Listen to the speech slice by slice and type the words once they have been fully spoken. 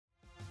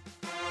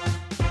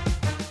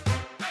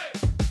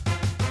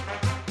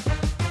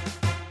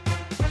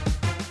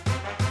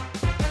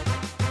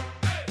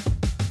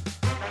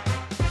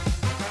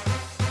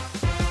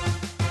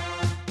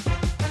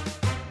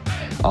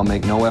I'll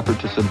make no effort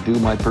to subdue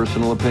my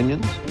personal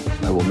opinions.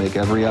 I will make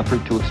every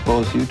effort to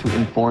expose you to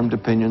informed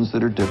opinions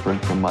that are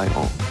different from my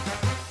own.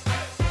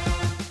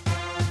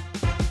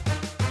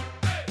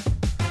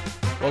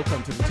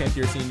 Welcome to the 10th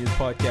Year Seniors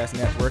Podcast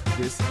Network.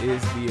 This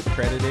is The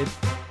Accredited,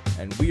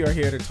 and we are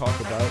here to talk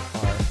about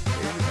our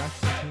favorite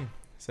national team.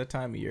 It's that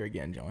time of year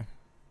again, John.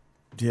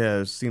 Yeah,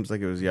 it seems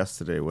like it was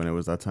yesterday when it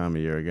was that time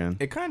of year again.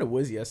 It kind of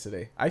was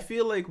yesterday. I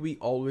feel like we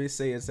always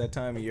say it's that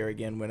time of year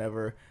again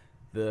whenever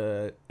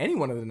any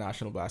one of the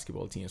national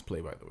basketball teams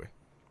play, by the way.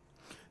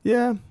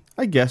 Yeah,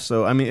 I guess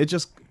so. I mean,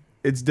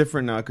 it's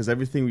different now because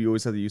everything we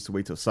always had to used to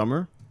wait till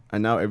summer,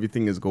 and now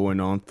everything is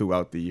going on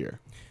throughout the year.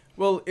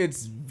 Well,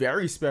 it's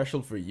very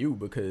special for you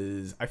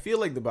because I feel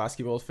like the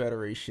Basketball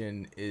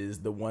Federation is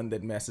the one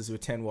that messes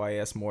with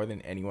 10YS more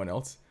than anyone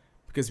else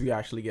because we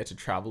actually get to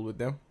travel with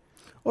them.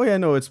 Oh yeah,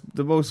 no, it's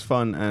the most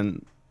fun,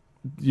 and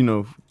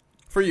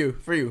for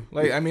you.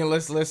 Like, I mean,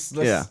 let's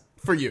yeah,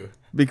 for you,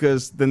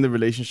 because then the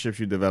relationships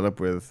you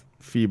develop with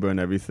FIBA and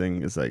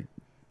everything is like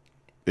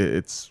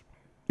it's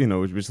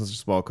we're such a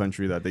small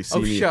country that they see.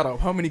 Oh, shut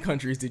up! How many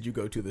countries did you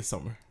go to this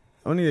summer?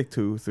 Only like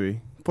 2, 3.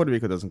 Puerto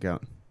Rico doesn't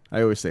count.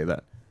 I always say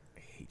that.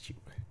 I hate you.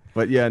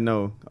 But yeah,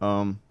 no.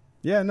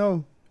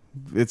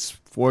 It's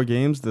 4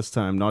 games this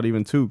time, not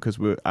even 2, because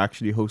we're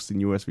actually hosting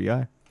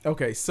USVI.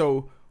 Okay,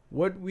 so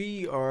what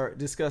we are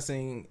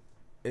discussing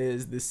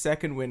is the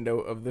second window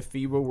of the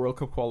FIBA World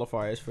Cup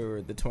qualifiers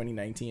for the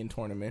 2019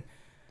 tournament.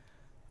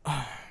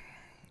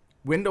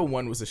 Window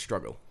 1 was a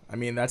struggle. I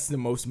mean, that's the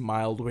most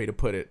mild way to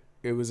put it.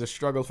 It was a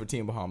struggle for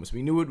Team Bahamas.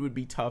 We knew it would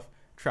be tough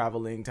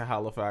traveling to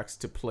Halifax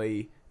to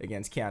play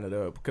against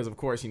Canada because, of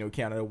course,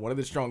 Canada, one of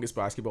the strongest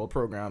basketball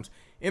programs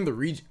in the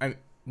region,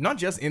 not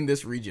just in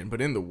this region,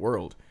 but in the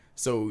world.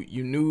 So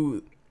you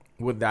knew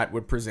what that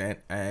would present,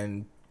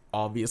 and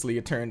obviously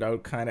it turned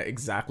out kind of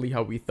exactly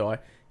how we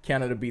thought.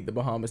 Canada beat the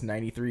Bahamas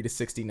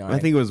 93-69. I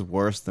think it was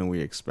worse than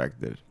we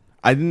expected.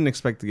 I didn't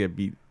expect to get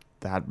beat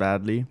that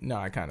badly. No,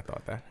 I kind of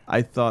thought that.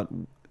 I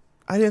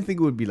didn't think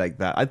it would be like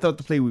that. I thought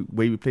the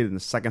way we played in the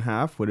second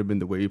half would have been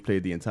the way we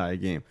played the entire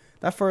game.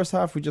 That first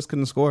half, we just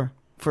couldn't score.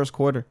 First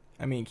quarter.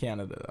 I mean,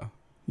 Canada, though.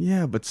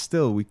 Yeah, but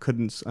still, we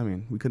couldn't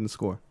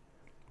score.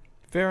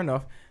 Fair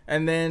enough.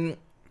 And then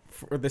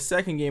for the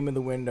second game of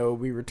the window,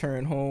 we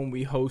return home.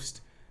 We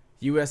host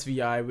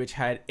USVI, which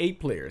had 8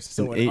 players.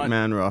 So an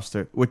 8-man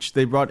roster, which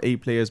they brought 8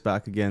 players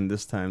back again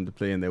this time to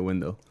play in their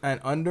window. An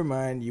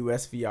undermined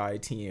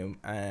USVI team,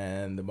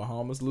 and the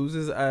Bahamas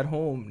loses at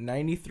home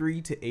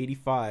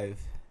 93-85.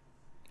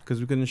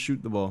 Because we couldn't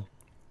shoot the ball.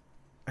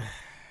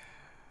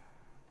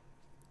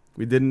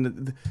 We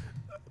didn't.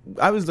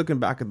 I was looking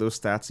back at those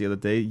stats the other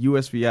day.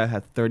 USVI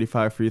had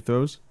 35 free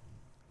throws.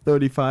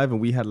 35,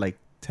 and we had like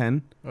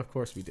 10. Of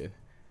course we did.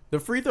 The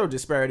free throw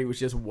disparity was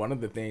just one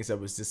of the things that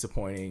was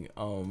disappointing.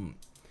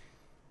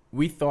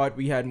 We thought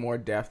we had more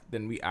depth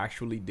than we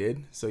actually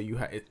did. So you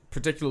had,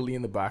 particularly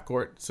in the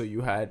backcourt. So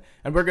you had,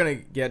 and we're gonna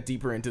get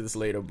deeper into this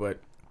later, but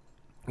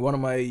one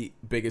of my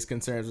biggest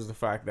concerns was the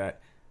fact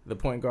that the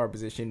point guard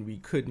position we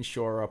couldn't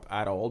shore up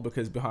at all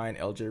because behind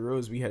LJ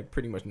Rose we had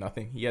pretty much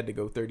nothing. He had to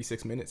go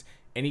 36 minutes.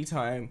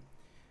 Anytime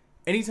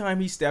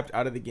he stepped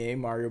out of the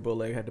game, Mario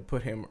Bole had to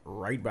put him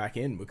right back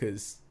in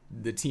because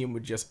the team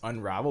would just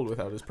unravel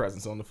without his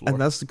presence on the floor. And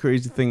that's the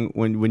crazy thing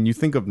when you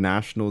think of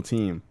national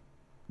team,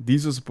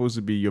 these are supposed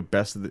to be your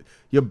best.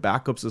 Your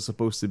backups are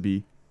supposed to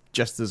be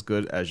just as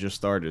good as your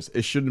starters.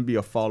 It shouldn't be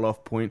a fall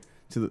off point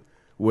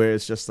where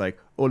it's just like,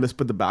 oh, let's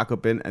put the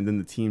backup in and then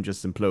the team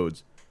just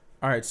implodes.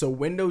 All right, so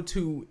window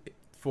 2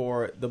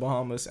 for the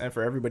Bahamas and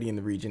for everybody in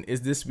the region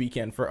is this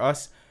weekend. For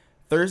us,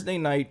 Thursday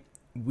night,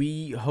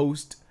 we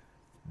host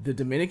the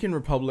Dominican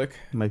Republic.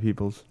 My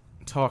peoples.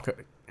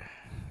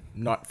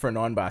 Not for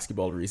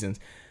non-basketball reasons.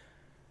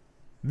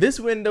 This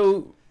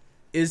window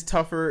is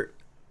tougher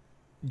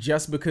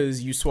just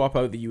because you swap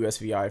out the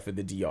USVI for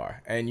the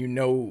DR. And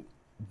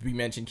we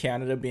mentioned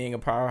Canada being a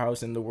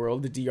powerhouse in the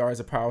world. The DR is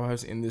a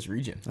powerhouse in this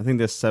region. I think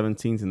they're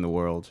 17th in the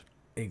world.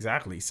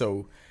 Exactly.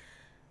 So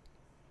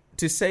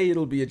to say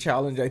it'll be a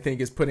challenge, I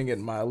think, is putting it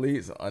mildly.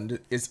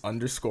 Is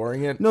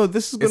underscoring it. No,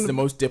 this is the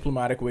most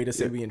diplomatic way to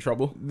say we in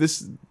trouble.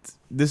 This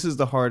is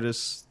the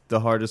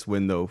hardest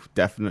window,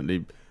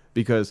 definitely,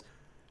 because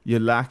you're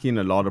lacking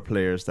a lot of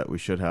players that we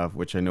should have,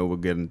 which I know we'll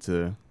get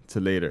into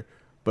later.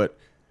 But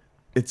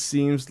it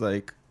seems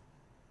like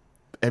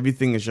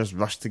everything is just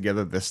rushed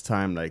together this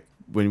time. Like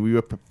when we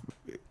were,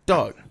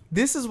 dog.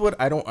 This is what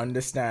I don't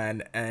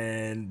understand,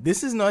 and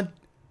this is not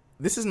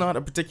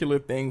a particular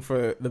thing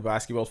for the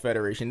Basketball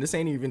Federation. This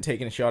ain't even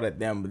taking a shot at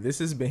them, but this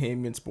is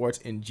Bahamian sports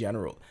in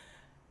general.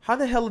 How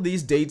the hell are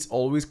these dates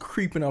always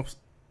creeping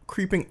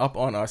up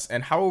on us,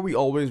 and how are we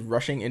always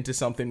rushing into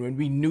something when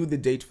we knew the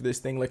dates for this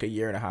thing like a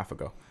year and a half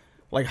ago?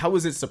 Like, how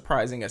is it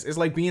surprising us? It's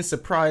like being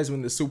surprised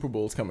when the Super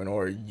Bowl's coming,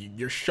 or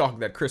you're shocked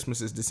that Christmas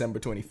is December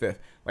 25th.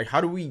 Like,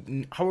 how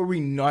are we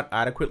not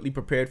adequately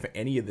prepared for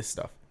any of this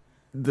stuff?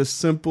 The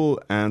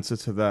simple answer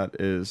to that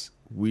is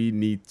we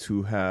need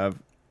to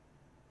have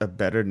a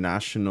better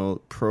national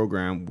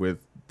program with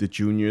the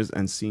juniors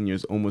and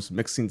seniors almost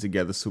mixing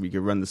together so we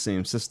can run the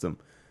same system.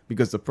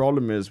 Because the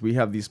problem is we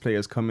have these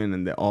players come in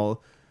and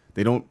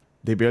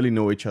they barely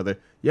know each other.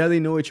 Yeah,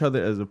 they know each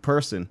other as a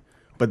person,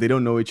 but they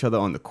don't know each other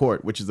on the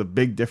court, which is a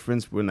big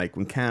difference when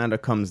Canada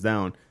comes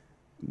down.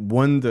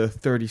 1 to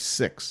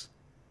 36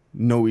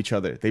 know each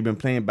other. They've been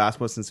playing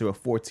basketball since they were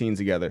 14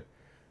 together.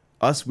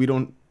 Us, we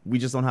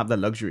just don't have that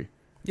luxury.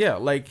 Yeah,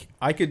 like,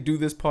 I could do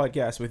this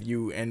podcast with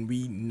you and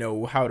we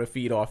know how to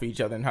feed off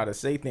each other and how to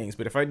say things.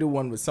 But if I do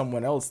one with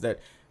someone else that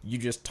you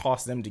just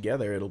toss them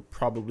together, it'll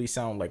probably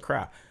sound like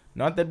crap.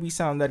 Not that we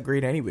sound that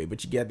great anyway,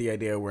 but you get the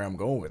idea where I'm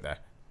going with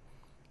that.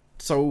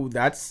 So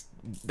that's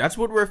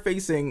what we're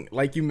facing.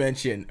 Like you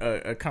mentioned,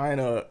 a kind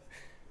of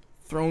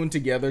thrown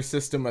together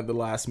system at the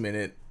last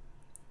minute.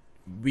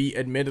 We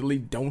admittedly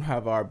don't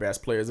have our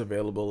best players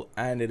available,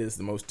 and it is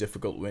the most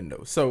difficult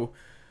window. So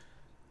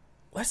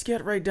let's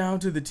get right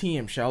down to the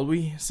team, shall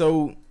we?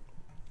 So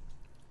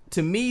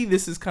to me,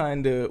 this is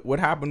kind of what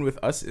happened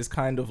with us is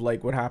kind of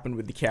like what happened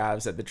with the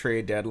Cavs at the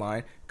trade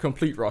deadline.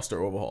 Complete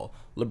roster overhaul.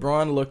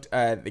 LeBron looked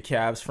at the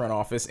Cavs front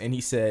office and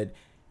he said,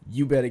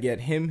 you better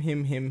get him,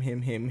 and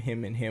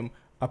him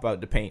up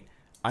out the paint.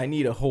 I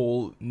need a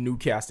whole new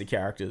cast of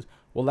characters.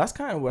 Well, that's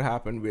kind of what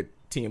happened with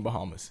Team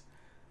Bahamas.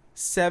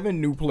 7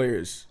 new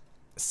players.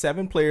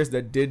 7 players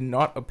that did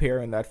not appear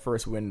in that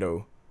first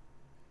window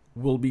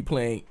will be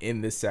playing in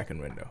this second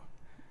window.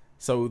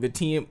 So the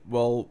team,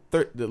 the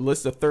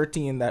list of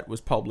 13 that was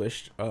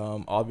published,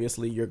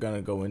 obviously you're going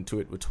to go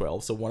into it with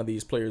 12. So one of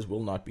these players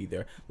will not be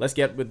there. Let's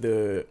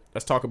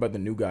talk about the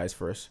new guys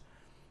first.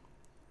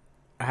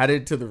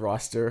 Added to the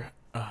roster,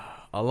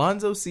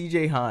 Alonzo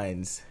C.J.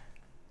 Hines,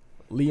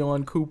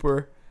 Leon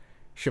Cooper,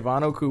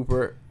 Shavano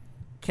Cooper,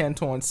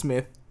 Kenton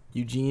Smith,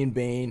 Eugene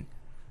Bain,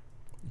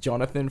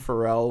 Jonathan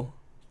Farrell,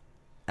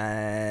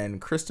 and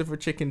Christopher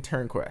Chicken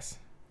Turnquest.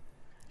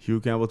 Hugh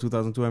Campbell,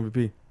 2002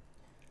 MVP.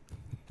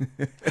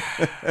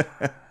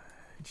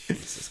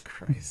 Jesus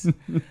Christ.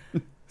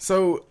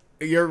 So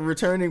your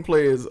returning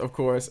players, of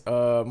course,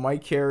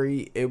 Mike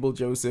Carey, Abel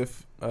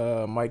Joseph,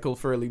 Michael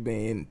Furley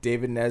Bain,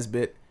 David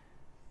Nesbitt,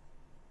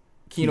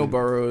 Keno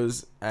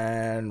Burrows,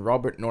 and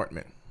Robert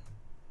Nortman.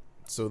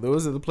 So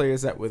those are the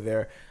players that were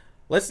there.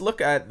 Let's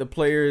look at the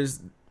players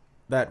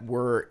that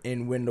were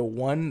in window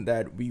 1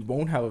 that we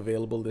won't have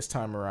available this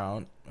time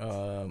around.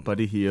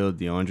 Buddy Hield,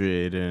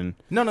 DeAndre Ayton.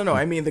 No.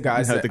 I mean the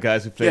guys the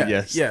guys who played.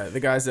 Yeah, the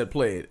guys that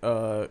played.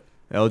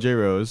 L.J.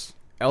 Rose,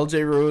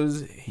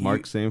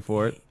 Mark St.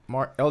 Fort,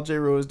 L.J.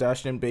 Rose,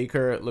 Dashton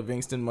Baker,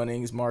 Livingston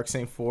Munnings, Mark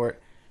St.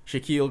 Fort,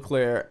 Shaquille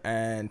Clare,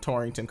 and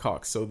Torrington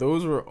Cox. So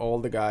those were all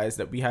the guys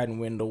that we had in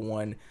window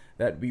 1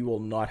 that we will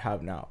not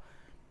have now.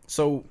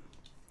 So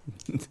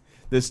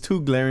there's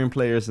 2 glaring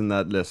players in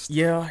that list.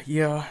 Yeah.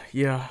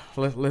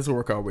 Let's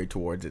work our way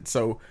towards it.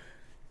 So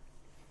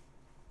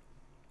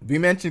we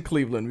mentioned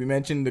Cleveland. We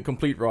mentioned the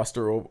complete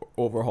roster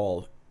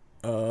overhaul.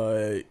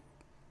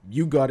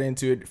 You got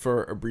into it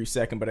for a brief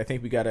second, but I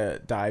think we got to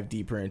dive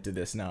deeper into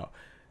this now.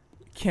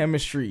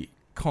 Chemistry,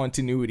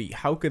 continuity.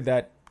 How could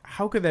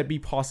that be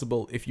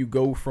possible if you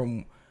go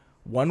from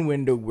one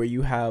window where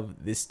you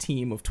have this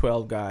team of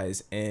 12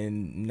 guys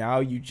and now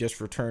you just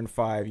return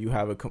 5, you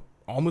have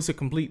almost a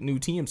complete new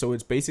team. So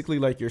it's basically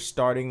like you're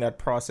starting that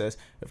process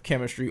of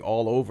chemistry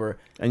all over.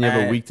 And you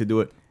have a week to do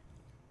it.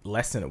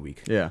 Less than a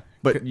week. Yeah.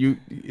 But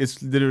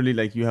it's literally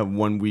like you have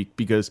 1 week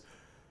because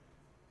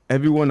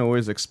everyone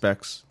always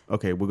expects,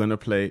 okay, we're going to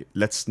play,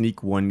 let's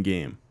sneak 1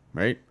 game,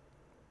 right?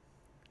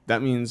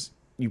 That means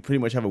you pretty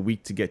much have a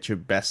week to get your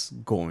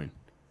best going.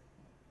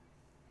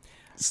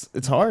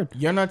 It's hard.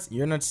 You're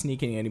not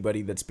sneaking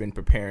anybody that's been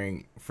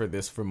preparing for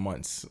this for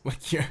months.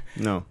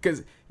 No.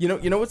 Because you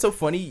know what's so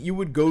funny? You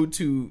would go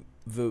to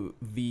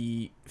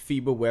the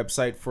FIBA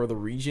website for the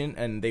region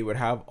and they would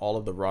have all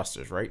of the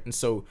rosters, right? And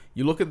so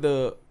you look at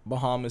the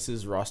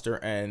Bahamas' roster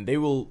and they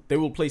will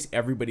place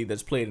everybody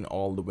that's played in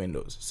all the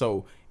windows.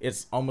 So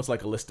it's almost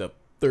like a list of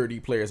 30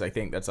 players, I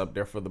think, that's up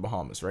there for the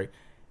Bahamas, right?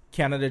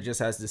 Canada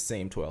just has the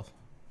same 12.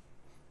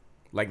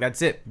 Like,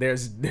 that's it.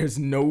 There's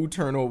no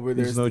turnover.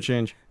 There's no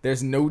change.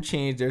 There's no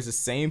change. There's the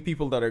same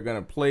people that are going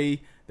to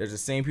play. There's the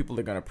same people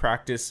that are going to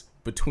practice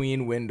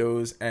between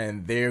windows,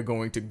 and they're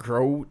going to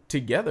grow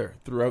together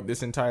throughout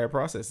this entire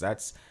process.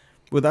 That's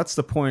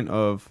the point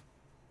of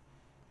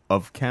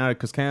Canada,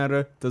 because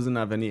Canada doesn't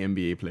have any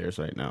NBA players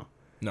right now.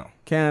 No.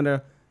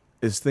 Canada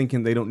is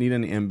thinking they don't need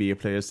any NBA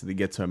players till they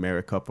get to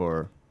AmeriCup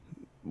or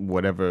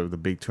whatever the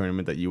big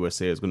tournament that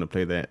USA is going to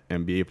play the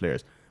NBA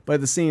players. But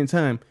at the same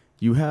time,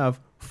 you have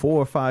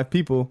 4 or 5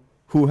 people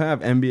who have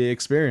NBA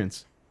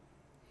experience.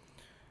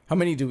 How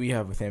many do we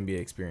have with NBA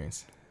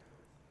experience?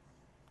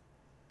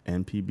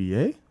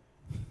 NPBA?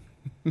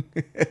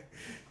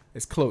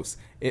 It's close.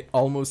 It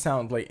almost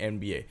sounds like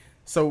NBA.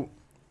 So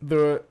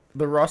the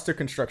roster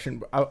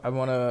construction, I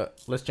want to,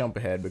 let's jump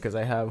ahead because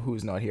I have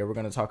who's not here. We're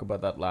going to talk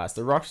about that last.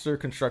 The roster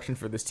construction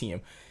for this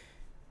team.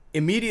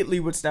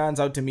 Immediately what stands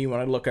out to me when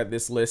I look at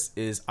this list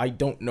is I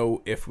don't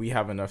know if we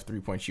have enough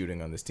 3-point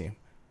shooting on this team.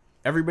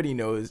 Everybody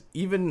knows,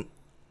 even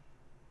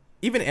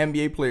even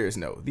NBA players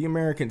know, the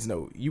Americans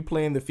know, you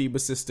play in the FIBA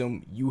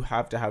system, you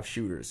have to have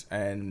shooters.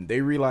 And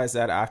they realized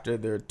that after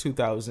their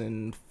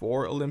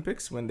 2004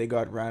 Olympics, when they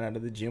got ran out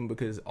of the gym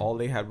because all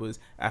they had was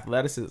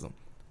athleticism.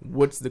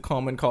 What's the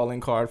common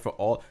calling card for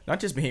all, not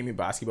just Bahamian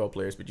basketball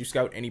players, but you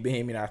scout any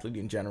Bahamian athlete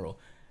in general?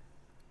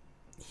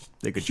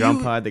 They could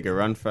jump high, they could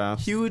run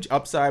fast. Huge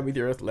upside with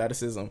your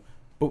athleticism,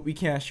 but we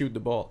can't shoot the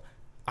ball.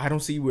 I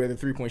don't see where the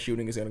three-point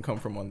shooting is going to come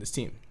from on this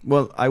team.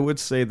 Well, I would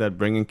say that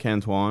bringing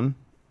Cantuan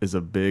is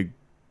a big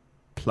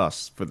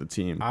plus for the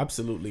team.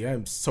 Absolutely.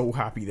 I'm so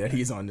happy that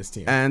he's on this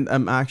team. And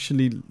I'm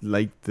actually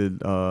like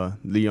the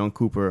Leon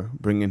Cooper,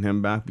 bringing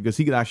him back, because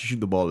he could actually shoot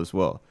the ball as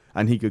well.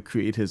 And he could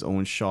create his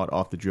own shot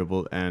off the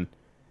dribble. And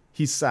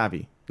he's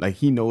savvy. Like,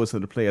 he knows how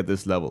to play at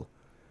this level.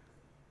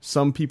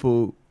 Some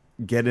people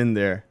get in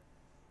there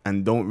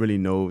and don't really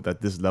know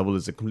that this level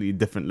is a completely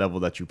different level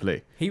that you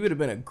play. He would have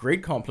been a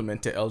great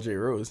compliment to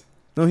LJ Rose.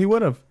 No, he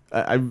would have.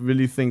 I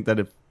really think that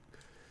if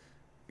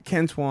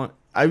Cantuan...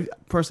 I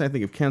personally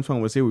think if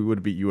Cantuan was here, we would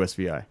have beat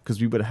USVI, because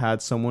we would have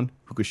had someone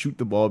who could shoot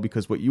the ball,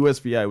 because what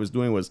USVI was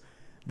doing was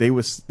they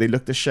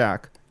looked at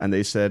Shaq and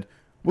they said,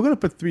 we're going to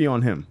put 3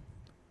 on him.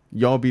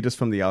 Y'all beat us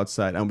from the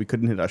outside and we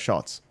couldn't hit our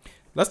shots.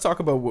 Let's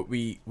talk about what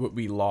we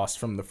lost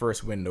from the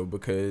first window,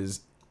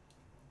 because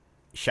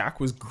Shaq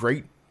was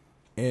great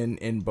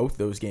in both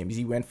those games.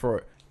 He went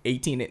for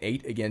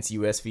 18-8 against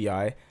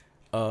USVI.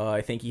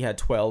 I think he had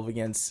 12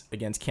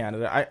 against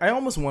Canada. I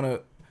almost want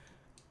to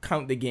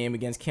count the game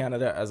against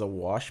Canada as a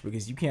wash,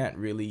 because you can't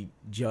really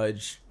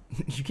judge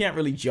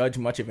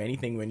much of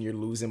anything when you're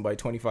losing by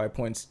 25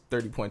 points,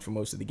 30 points for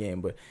most of the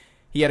game. But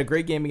he had a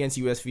great game against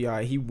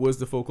USVI. He was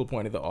the focal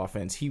point of the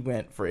offense. He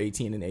went for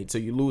 18-8, so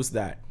you lose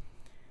that.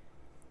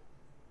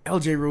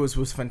 LJ Rose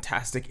was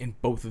fantastic in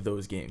both of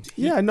those games.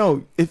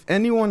 No. If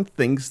anyone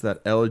thinks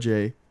that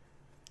LJ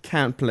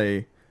can't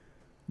play,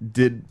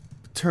 did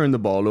turn the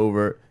ball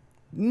over,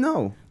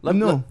 no. Let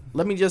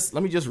me just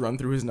run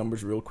through his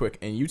numbers real quick,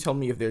 and you tell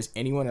me if there's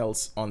anyone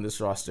else on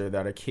this roster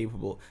that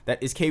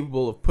is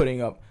capable of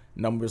putting up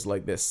numbers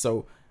like this.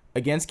 So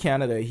against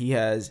Canada, he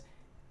has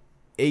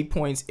 8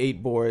 points, 8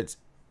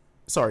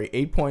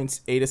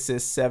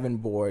 assists, 7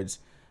 boards.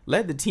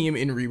 Led the team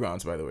in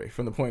rebounds, by the way,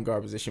 from the point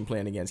guard position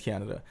playing against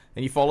Canada.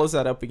 And he follows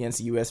that up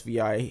against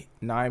USVI,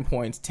 9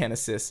 points, 10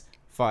 assists,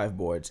 5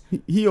 boards.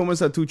 He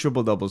almost had 2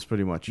 triple-doubles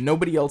pretty much.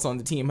 Nobody else on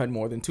the team had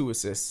more than 2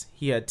 assists.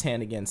 He had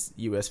 10 against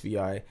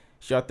USVI,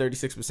 shot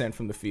 36%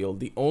 from the field.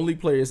 The only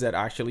players that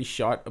actually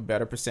shot a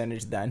better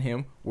percentage than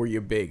him were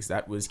your bigs.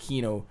 That was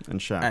Keno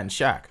and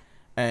Shaq.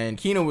 And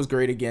Keno was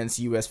great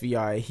against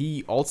USVI.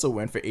 He also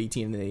went for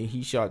 18 and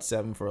he shot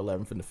 7 for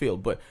 11 from the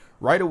field. But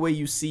right away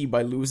you see,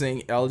 by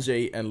losing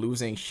LJ and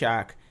losing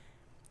Shaq,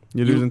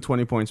 you're losing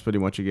 20 points pretty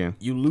much a game.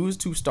 You lose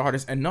 2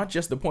 starters, and not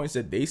just the points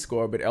that they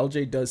score, but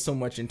LJ does so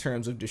much in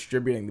terms of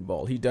distributing the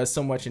ball. He does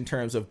so much in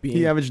terms of being...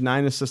 He averaged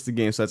 9 assists a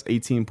game, so that's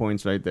 18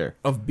 points right there.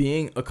 Of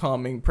being a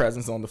calming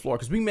presence on the floor.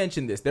 Because we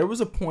mentioned this. There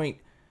was a point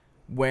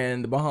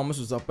when the Bahamas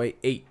was up by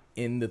 8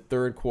 in the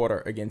third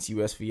quarter against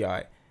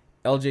USVI.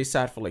 LJ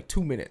sat for like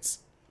 2 minutes.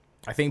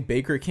 I think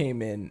Baker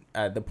came in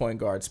at the point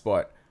guard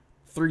spot.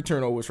 3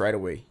 turnovers right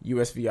away.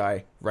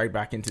 USVI right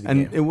back into the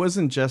game. And it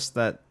wasn't just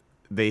that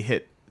they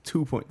hit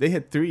 2 points. They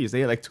hit threes.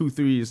 They had like 2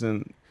 threes,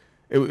 and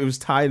it was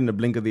tied in the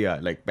blink of the eye.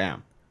 Like,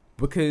 bam.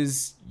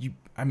 Because,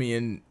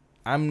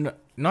 I'm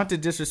not to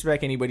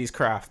disrespect anybody's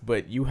craft,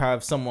 but you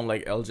have someone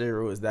like LJ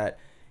Rose that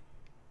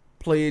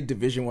played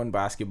Division I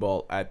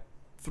basketball at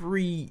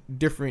 3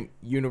 different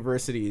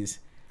universities.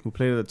 Who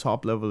played at the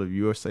top level of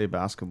USA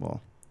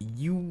basketball.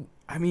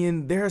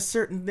 There are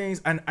certain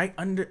things, and I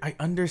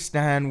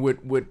understand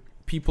what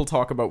people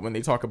talk about when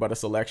they talk about a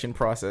selection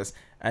process,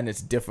 and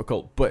it's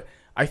difficult, but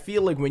I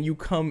feel like when you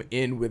come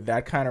in with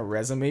that kind of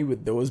resume,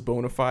 with those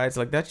bona fides,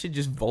 like, that should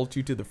just vault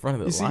you to the front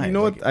of the line. You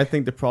know what I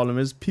think the problem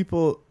is?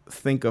 People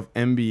think of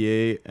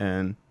NBA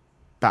and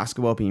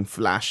basketball being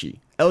flashy.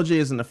 LJ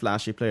isn't a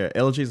flashy player.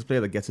 LJ is a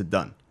player that gets it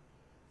done.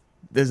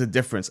 There's a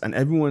difference, and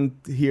everyone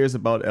hears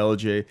about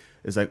LJ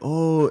is like,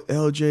 oh,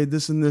 LJ,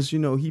 this and this,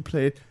 he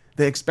played.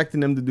 They're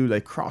expecting him to do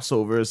like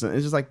crossovers, and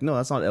it's just like, no,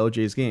 that's not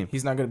LJ's game.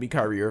 He's not going to be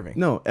Kyrie Irving.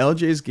 No,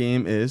 LJ's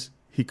game is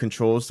he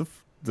controls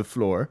the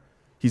floor.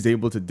 He's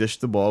able to dish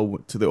the ball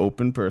to the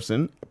open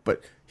person,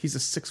 but he's a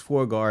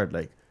 6'4" guard.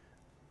 Like,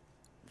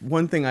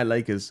 one thing I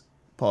like is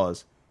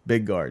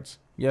big guards.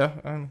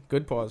 Yeah,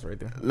 good pause right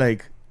there.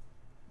 Like,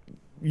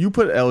 you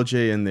put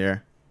LJ in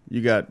there.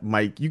 You got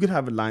Mike. You could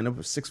have a lineup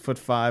of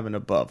 6'5" and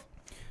above.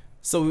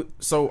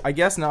 So I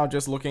guess now,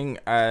 just looking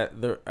at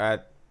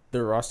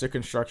the roster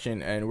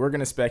construction, and we're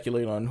gonna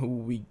speculate on who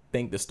we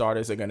think the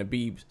starters are gonna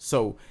be.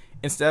 So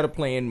instead of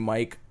playing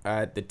Mike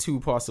at the 2,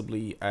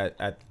 possibly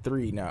at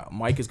 3, now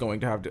Mike is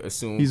going to have to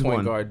assume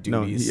point guard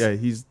duties. No,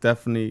 he's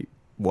definitely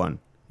 1.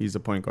 He's a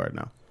point guard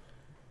now.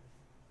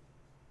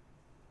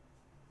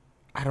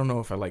 I don't know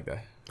if I like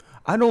that.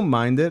 I don't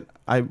mind it.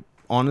 I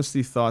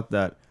honestly thought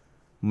that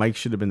Mike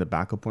should have been the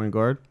backup point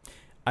guard.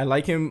 I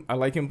like him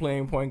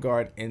playing point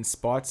guard in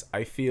spots.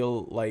 I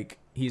feel like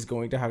he's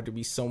going to have to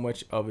be so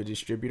much of a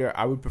distributor.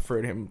 I would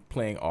prefer him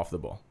playing off the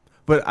ball.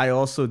 But I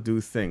also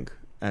do think,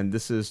 and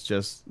this is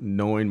just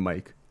knowing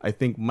Mike, I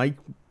think Mike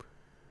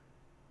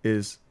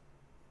is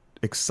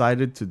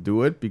excited to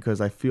do it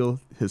because I feel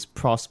his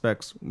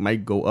prospects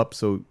might go up.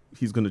 So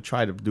he's going to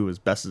try to do his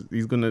best.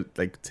 He's going to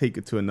like take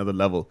it to another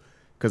level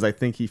because I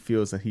think he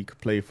feels that he could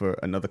play for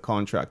another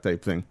contract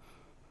type thing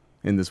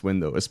in this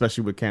window,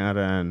 especially with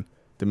Canada and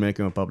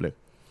Dominican Republic.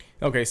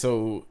 Okay,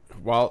 so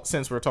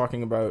since we talked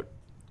about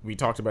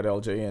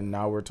LJ and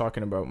now we're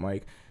talking about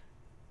Mike,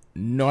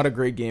 not a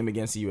great game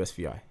against the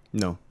USVI.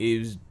 No.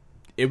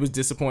 It was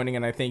disappointing,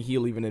 and I think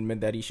he'll even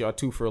admit that he shot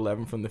 2 for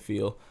 11 from the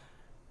field.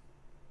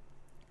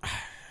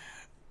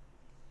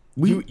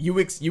 You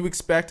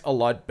expect a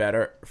lot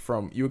better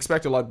from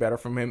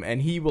him,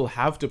 and he will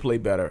have to play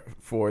better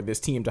for this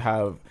team to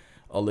have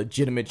a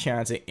legitimate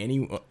chance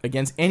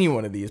against any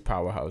one of these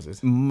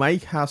powerhouses.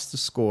 Mike has to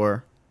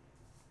score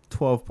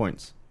 12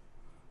 points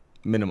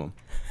minimum.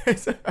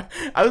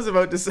 I was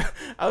about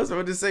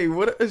to say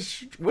what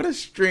a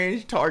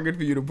strange target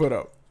for you to put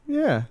up.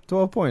 Yeah,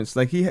 12 points.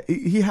 Like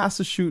he has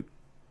to shoot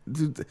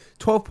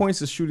 12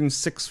 points is shooting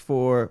 6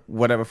 for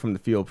whatever from the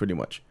field pretty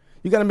much.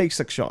 You got to make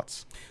 6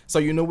 shots. So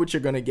you know what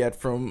you're going to get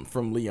from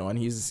Leon.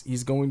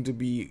 He's going to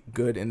be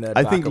good in that.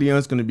 I think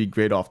Leon's going to be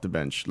great off the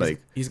bench. Like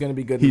he's going to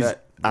be good in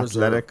that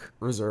athletic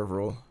reserve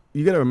role.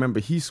 You got to remember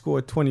he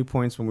scored 20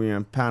 points when we were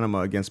in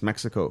Panama against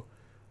Mexico.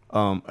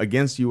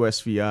 Against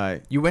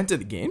USVI. You went to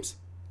the games?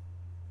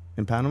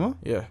 In Panama?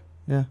 Yeah.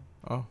 Yeah.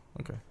 Oh,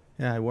 okay.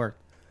 Yeah, I worked.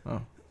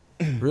 Oh.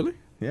 Really?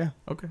 Yeah.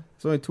 Okay.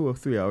 It's only 2 or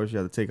 3 hours you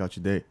have to take out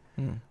your day.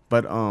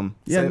 But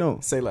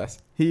say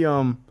less.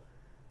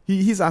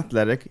 He's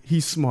athletic,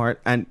 he's smart,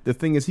 and the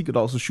thing is he could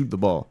also shoot the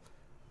ball.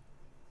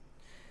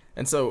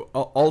 And so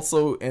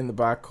also in the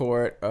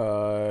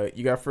backcourt,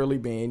 you got Furley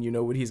Bain. You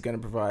know what he's going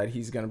to provide.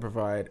 He's going to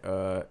provide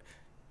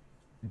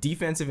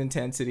defensive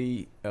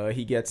intensity.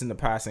 He gets in the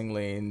passing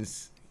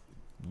lanes,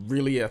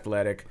 really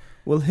athletic.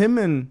 Well, him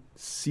and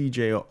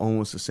CJ are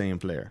almost the same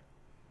player.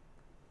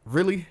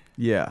 Really?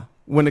 Yeah.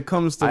 When it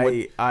comes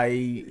to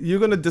you're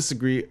going to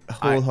disagree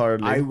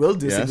wholeheartedly. I will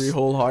disagree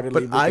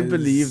wholeheartedly. But I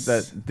believe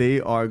that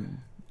they are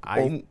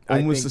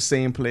almost the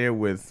same player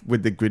with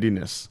the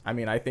grittiness. I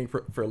mean, I think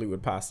Furley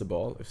would pass the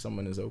ball if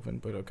someone is open,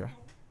 but okay.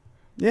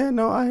 Yeah,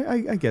 no,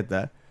 I get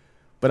that.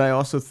 But I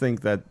also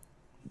think that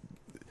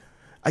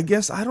I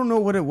don't know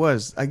what it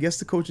was. I guess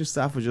the coaching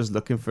staff was just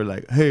looking for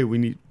like, hey, we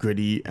need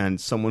gritty and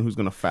someone who's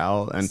going to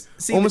foul and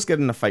almost get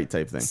in a fight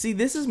type thing. See,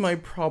 this is my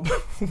problem.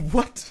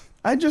 What?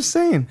 I'm just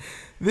saying.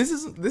 This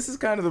is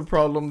kind of the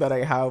problem that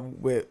I have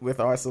with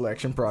our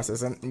selection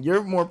process. And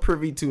you're more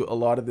privy to a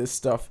lot of this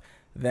stuff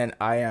than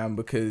I am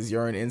because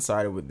you're an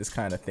insider with this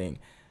kind of thing.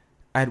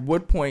 At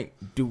what point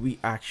do we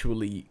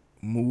actually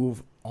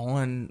move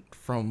on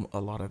from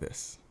a lot of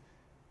this?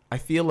 I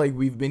feel like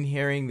we've been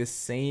hearing the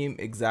same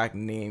exact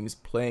names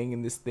playing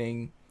in this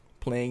thing,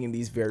 playing in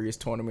these various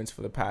tournaments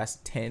for the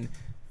past 10,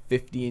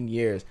 15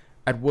 years.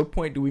 At what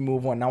point do we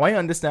move on? Now, I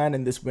understand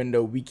in this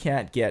window we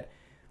can't get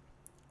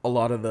a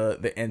lot of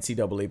the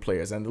NCAA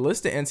players. And the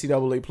list of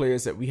NCAA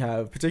players that we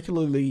have,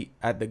 particularly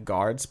at the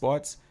guard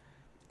spots,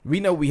 we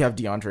know we have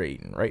DeAndre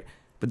Ayton, right?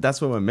 But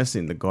that's what we're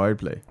missing, the guard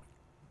play.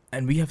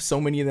 And we have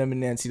so many of them in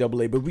the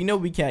NCAA, but we know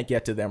we can't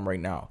get to them right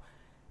now.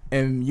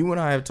 And you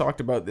and I have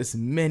talked about this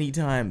many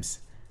times.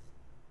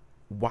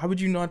 Why would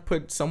you not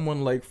put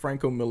someone like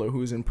Franco Miller,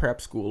 who's in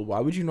prep school, why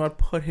would you not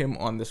put him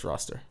on this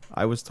roster?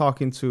 I was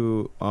talking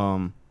to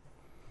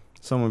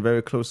someone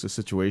very close to the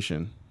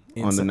situation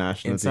on the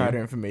national insider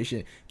team.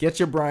 Information. Get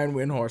your Brian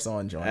Windhorse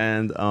on, John.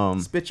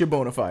 And spit your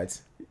bona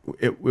fides.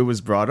 It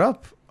was brought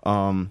up.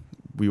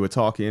 We were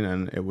talking,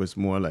 and it was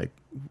more like,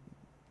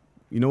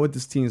 you know what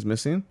this team's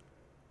missing?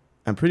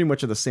 And pretty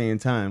much at the same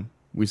time,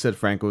 we said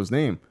Franco's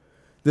name.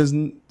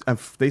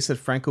 They said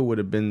Franco would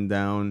have been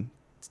down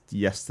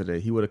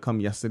yesterday. He would have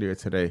come yesterday or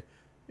today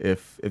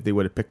if they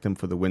would have picked him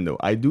for the window.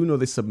 I do know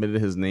they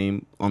submitted his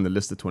name on the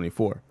list of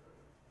 24.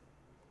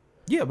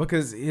 Yeah,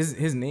 because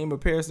his name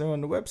appears there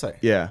on the website.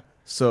 Yeah.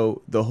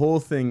 So the whole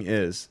thing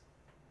is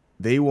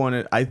they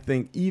wanted, I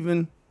think,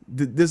 even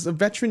there's a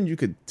veteran you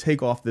could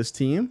take off this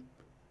team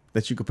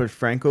that you could put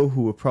Franco,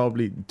 who would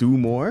probably do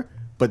more,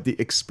 but the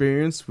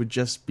experience would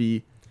just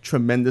be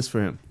tremendous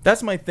for him.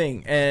 That's my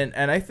thing.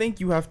 And I think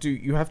you have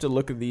to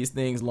look at these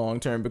things long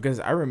term, because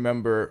I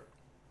remember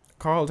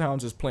Karl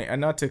Towns was playing, and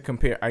not to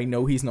compare, I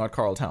know he's not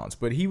Karl Towns,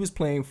 but he was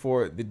playing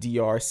for the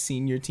DR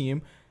senior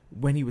team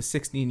when he was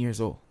 16 years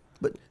old.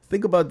 But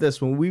think about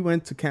this. When we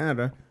went to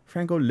Canada,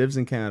 Franco lives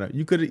in Canada.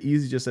 You could have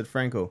easily just said,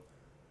 Franco,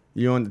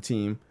 you're on the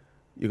team.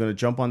 You're going to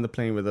jump on the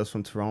plane with us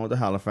from Toronto to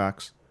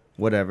Halifax,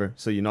 whatever.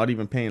 So you're not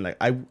even paying. Like,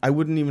 I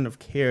wouldn't even have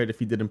cared if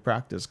he didn't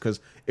practice,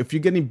 because if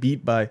you're getting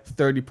beat by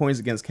 30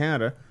 points against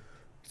Canada,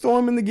 throw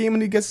him in the game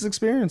and he gets his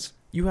experience.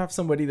 You have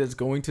somebody that's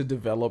going to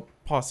develop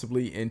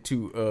possibly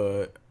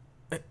into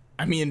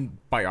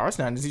by our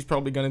standards, he's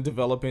probably going to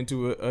develop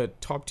into a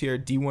top-tier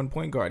D1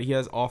 point guard. He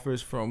has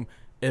offers from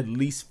at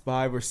least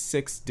 5 or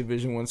 6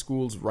 Division I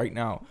schools right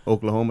now.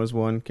 Oklahoma's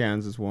one,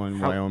 Kansas one,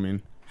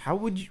 Wyoming.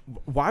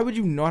 why would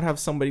you not have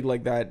somebody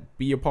like that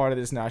be a part of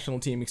this national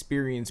team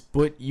experience,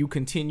 but you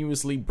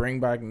continuously bring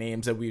back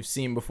names that we've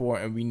seen before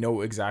and we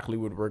know exactly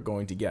what we're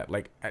going to get?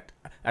 Like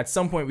at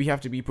some point we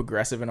have to be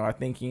progressive in our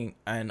thinking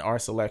and our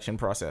selection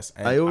process.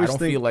 And I don't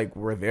feel like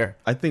we're there.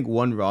 I think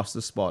one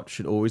roster spot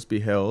should always be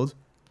held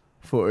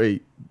for a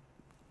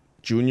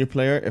junior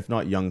player, if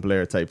not young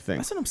player type thing.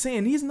 That's what I'm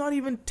saying. He's not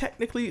even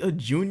technically a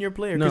junior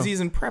player because he's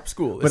in prep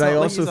school. But I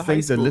also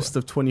think the list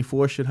of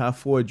 24 should have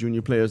 4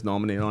 junior players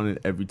nominated on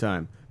it every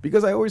time.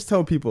 Because I always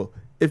tell people,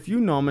 if you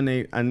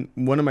nominate, and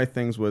one of my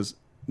things was,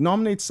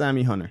 nominate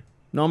Sammy Hunter.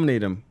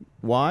 Nominate him.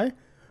 Why?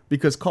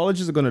 Because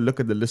colleges are going to look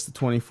at the list of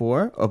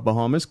 24 of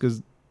Bahamas,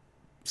 because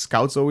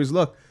scouts always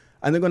look.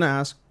 And they're going to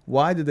ask,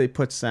 why did they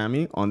put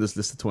Sammy on this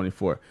list of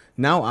 24?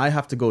 Now I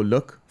have to go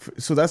look.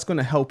 So that's going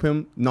to help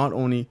him not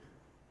only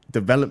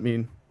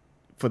development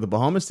for the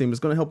Bahamas team, is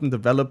going to help him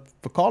develop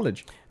for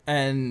college.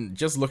 And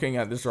just looking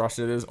at this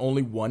roster, there's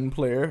only one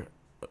player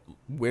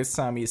with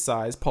Sammy's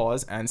size,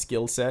 pause, and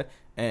skill set,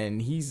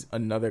 and he's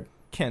another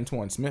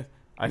Kentuan Smith.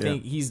 I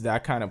think he's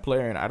that kind of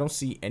player, and I don't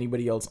see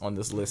anybody else on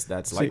this list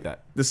that's like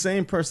that. The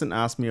same person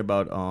asked me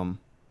about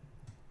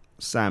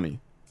Sammy,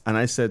 and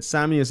I said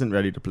Sammy isn't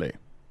ready to play.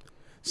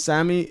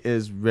 Sammy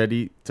is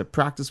ready to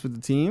practice with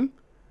the team.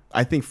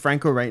 I think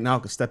Franco right now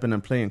could step in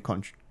and play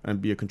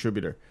and be a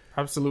contributor.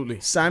 Absolutely.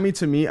 Sammy,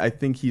 to me, I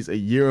think he's a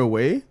year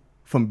away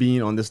from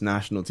being on this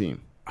national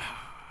team.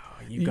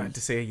 You got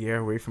to say a year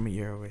away from a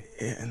year away.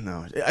 Yeah,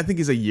 no, I think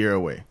he's a year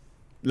away.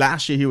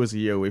 Last year, he was a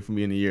year away from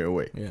being a year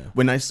away. Yeah.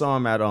 When I saw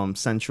him at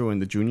Central in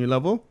the junior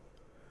level,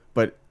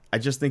 but I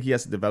just think he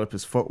has to develop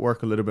his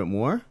footwork a little bit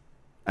more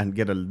and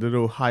get a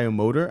little higher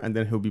motor, and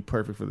then he'll be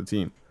perfect for the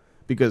team.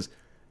 Because,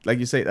 like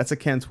you say, that's a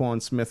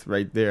Kentuan Smith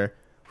right there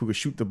who could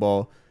shoot the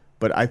ball,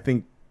 but I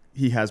think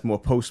he has more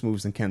post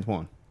moves than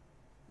Kentuan.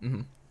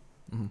 Mm-hmm.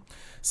 Mm-hmm.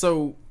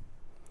 So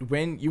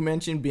when you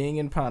mentioned being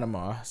in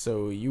Panama,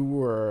 so you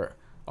were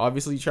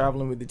obviously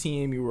traveling with the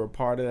team, you were a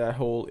part of that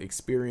whole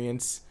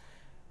experience.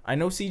 I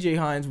know CJ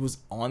Hines was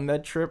on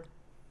that trip.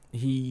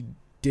 He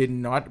did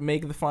not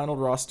make the final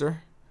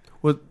roster.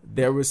 Well,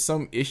 there was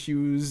some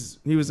issues.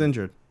 He was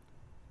injured.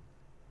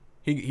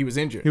 He was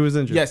injured. He was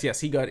injured. Yes,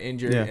 he got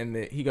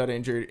injured he got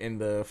injured in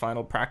the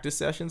final practice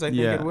sessions, I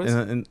think it was.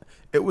 And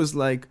it was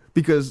like,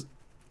 because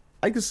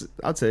I guess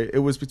I'd say it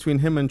was between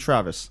him and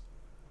Travis.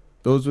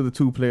 Those were the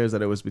two players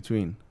that it was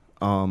between.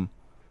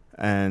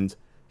 And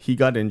he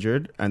got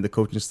injured, and the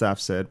coaching staff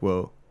said,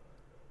 well,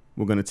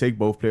 we're going to take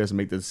both players and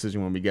make the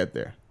decision when we get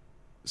there.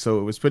 So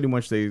it was pretty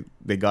much they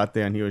got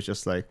there, and he was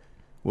just like,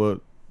 well,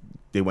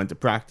 they went to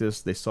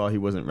practice. They saw he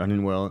wasn't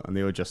running well, and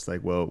they were just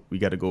like, well, we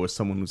got to go with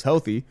someone who's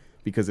healthy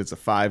because it's a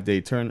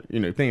 5-day turn. You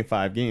know, you're playing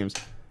 5 games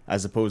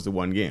as opposed to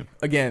 1 game.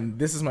 Again,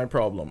 this is my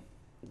problem.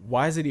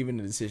 Why is it even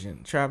a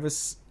decision?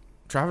 Travis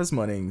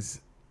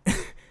Munnings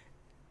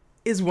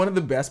is one of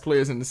the best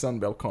players in the Sun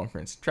Belt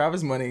Conference.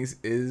 Travis Munnings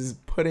is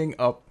putting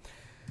up.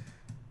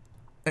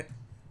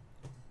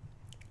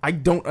 I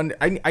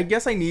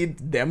guess I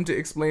need them to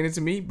explain it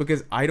to me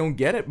because I don't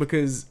get it.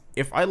 Because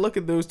if I look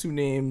at those two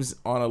names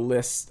on a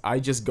list, I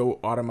just go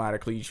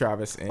automatically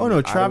Travis.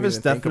 And Travis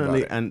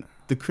definitely. And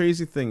the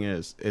crazy thing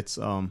is, it's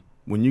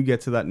when you get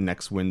to that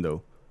next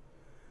window,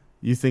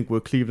 you think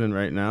with Cleveland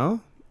right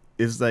now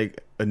is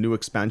like a new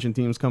expansion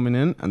team's coming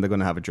in and they're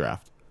gonna have a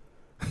draft.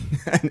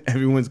 And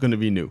everyone's going to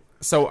be new.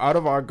 So out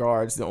of our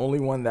guards, the only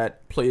one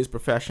that plays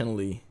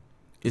professionally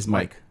is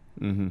Mike.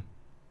 Mm-hmm.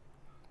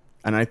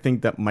 And I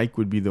think that Mike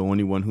would be the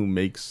only one who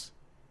makes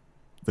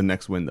the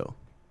next window.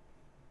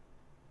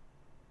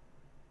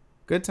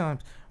 Good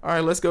times. All right,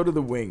 let's go to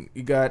the wing.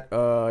 You got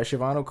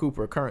Shavano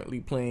Cooper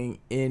currently playing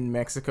in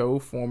Mexico,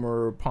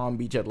 former Palm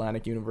Beach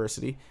Atlantic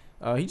University.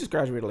 He just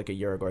graduated like a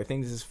year ago. I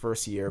think this is his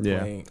first year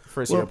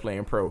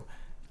playing pro.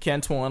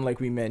 Kentuan,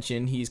 like we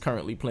mentioned, he's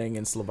currently playing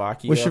in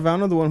Slovakia. Was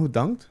Shavano the one who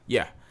dunked?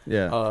 Yeah.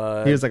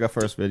 Yeah. He was like a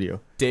first video.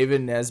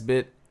 David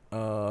Nesbitt,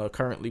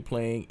 currently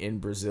playing in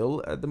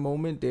Brazil at the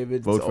moment.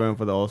 David vote for him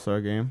for the All-Star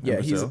game. Yeah,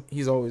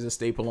 he's always a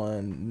staple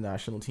on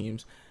national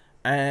teams.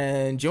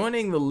 And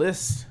joining the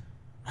list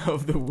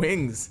of the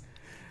wings,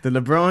 the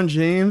LeBron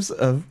James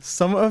of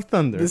Summer of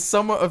Thunder. The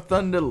Summer of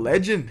Thunder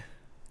legend,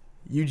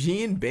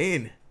 Eugene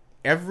Bain.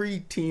 Every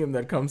team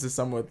that comes to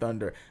Summer of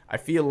Thunder, I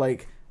feel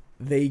like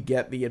they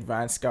get the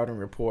advanced scouting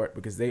report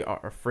because they are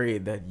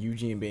afraid that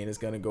Eugene Bain is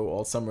going to go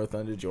all Summer of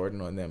Thunder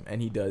Jordan on them,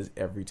 and he does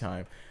every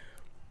time.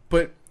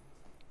 But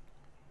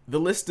the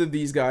list of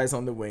these guys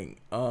on the wing,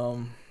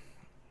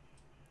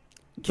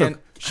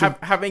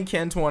 having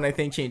Kentuan, I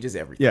think, changes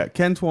everything. Yeah,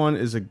 Kentuan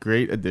is a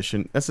great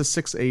addition. That's a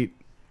 6'8"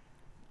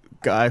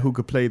 guy who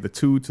could play the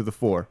 2 to the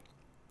 4.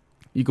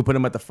 You could put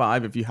him at the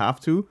 5 if you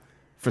have to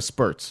for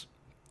spurts.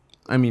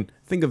 I mean,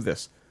 think of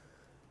this.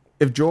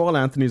 If Joel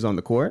Anthony's on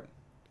the court,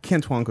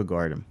 Kentuan could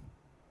guard him.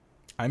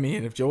 I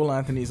mean, if Joel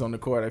Anthony's on the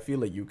court, I feel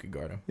like you could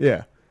guard him.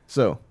 Yeah.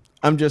 So,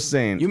 I'm just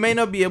saying. You may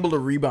not be able to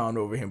rebound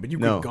over him, but you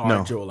could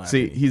guard Joel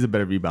Anthony. See, he's a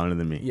better rebounder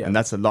than me. Yeah. And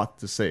that's a lot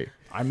to say.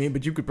 I mean,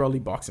 but you could probably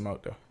box him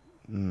out, though.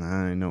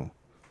 I know.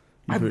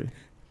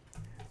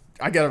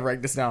 I gotta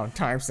write this down.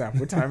 Timestamp.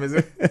 What time is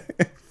it?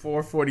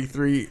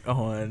 4:43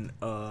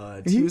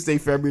 on Tuesday,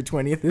 February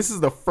 20th. This is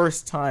the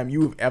first time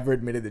you have ever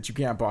admitted that you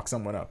can't box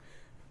someone up,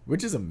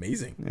 which is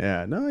amazing.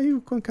 Yeah, no,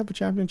 you won a couple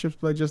championships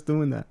by just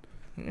doing that.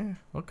 Yeah,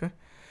 okay.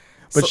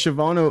 But So-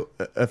 Schiavone,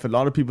 if a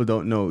lot of people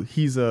don't know,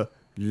 he's a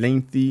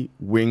lengthy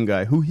wing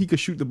guy who he could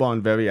shoot the ball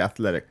and very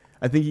athletic.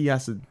 I think he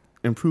has to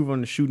improve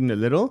on the shooting a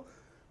little,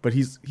 but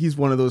he's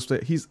one of those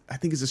players. I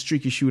think he's a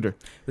streaky shooter.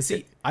 But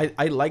see,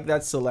 I like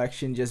that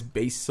selection just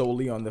based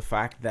solely on the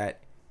fact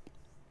that,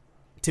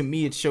 to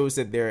me, it shows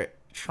that they're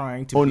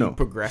trying to be He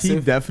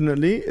progressive.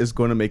 definitely is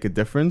going to make a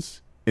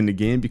difference in the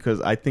game because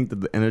I think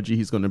that the energy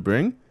he's going to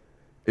bring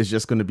is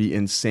just going to be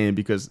insane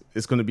because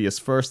it's going to be his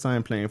first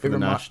time playing for the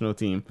national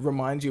team.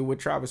 Reminds you what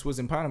Travis was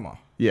in Panama.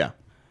 Yeah,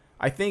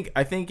 I think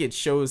it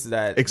shows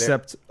that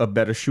except a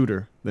better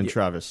shooter than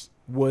Travis.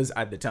 was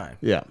at the time.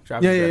 Yeah.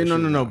 Travis Yeah, is yeah, better no.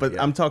 shooter now, But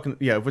yeah. I'm talking,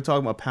 if we're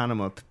talking about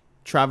Panama,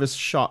 Travis'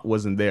 shot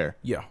wasn't there.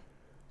 Yeah.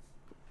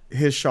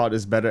 His shot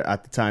is better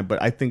at the time,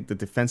 but I think the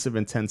defensive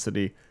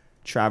intensity,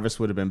 Travis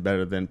would have been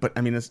better than. But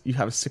I mean, you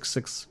have a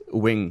 6'6"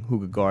 wing who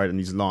could guard and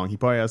he's long. He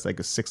probably has like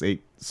a 6'8",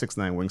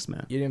 6'9"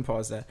 wingspan. You didn't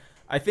pause that.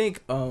 I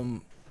think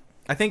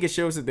it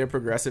shows that they're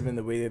progressive in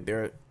the way that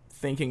they're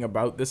thinking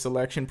about the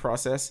selection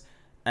process,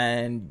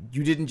 and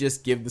you didn't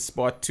just give the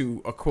spot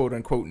to a quote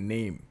unquote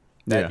name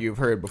that you've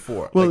heard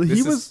before. Well, Like,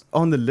 he was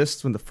on the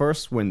list from the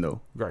first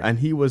window, Right. and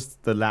he was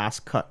the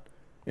last cut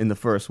in the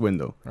first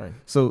window. Right.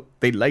 So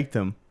they liked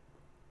him.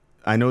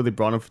 I know they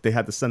brought him. They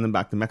had to send him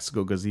back to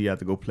Mexico because he had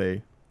to go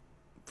play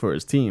for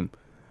his team.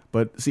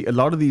 But see, a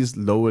lot of these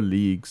lower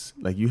leagues,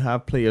 like you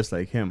have players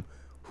like him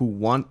who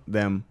want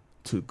them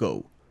to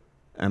go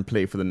and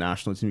play for the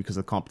national team because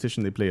the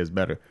competition they play is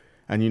better.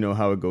 And you know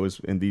how it goes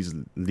in these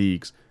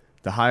leagues.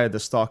 The higher the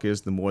stock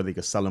is, the more they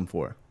can sell them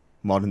for.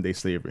 Modern day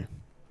slavery.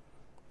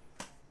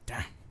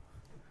 Damn.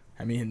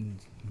 I mean,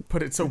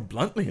 put it so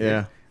bluntly.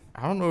 Yeah.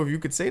 I don't know if you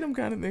could say them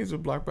kind of things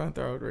with Black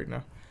Panther out right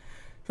now.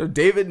 So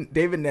David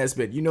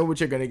Nesbitt, you know what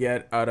you're gonna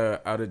get out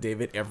of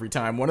David every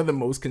time. One of the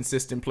most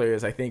consistent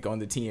players I think on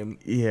the team.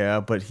 Yeah,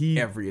 but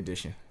Every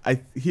edition.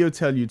 he'll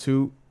tell you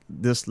too,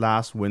 this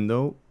last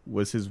window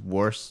was his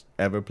worst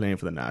ever playing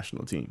for the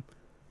national team.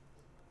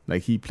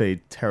 Like he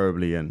played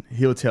terribly, and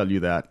he'll tell you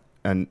that.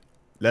 And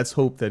let's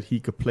hope that he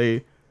could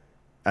play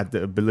at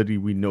the ability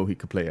we know he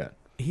could play at.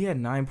 He had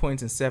 9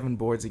 points and 7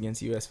 boards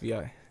against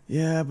USVI.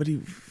 Yeah, but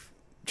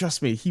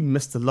trust me, he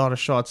missed a lot of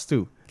shots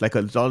too. Like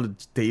a lot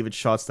of David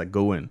shots that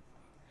go in.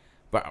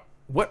 But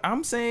what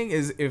I'm saying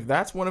is, if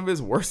that's one of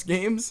his worst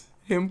games,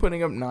 him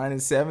putting up 9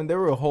 and 7, there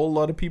were a whole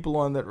lot of people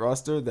on that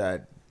roster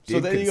that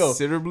did there you go.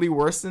 considerably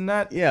worse than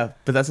that. Yeah,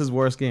 but that's his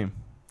worst game.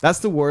 That's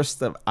the worst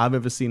that I've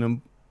ever seen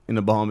him in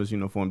a Bahamas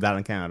uniform, that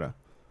in Canada.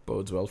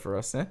 Bodes well for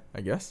us,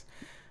 I guess.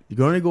 You're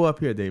going to go up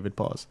here, David.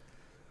 Pause.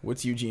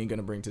 What's Eugene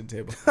gonna bring to the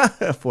table?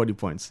 40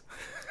 points.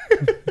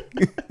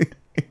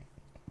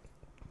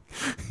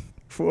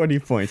 40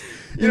 points.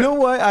 You know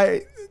what?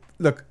 I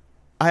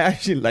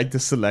actually like the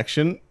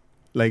selection.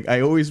 Like I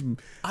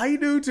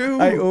do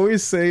too. I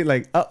always say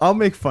like I'll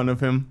make fun of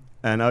him,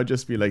 and I'll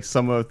just be like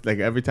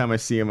every time I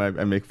see him, I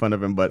make fun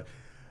of him. But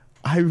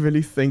I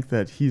really think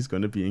that he's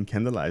gonna be in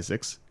Kendall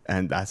Isaacs,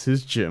 and that's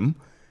his gym,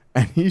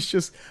 and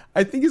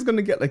I think he's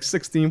gonna get like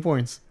 16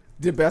 points.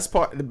 The best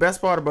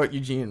part about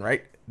Eugene,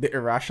 right? The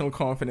irrational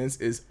confidence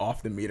is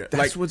off the meter.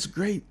 That's what's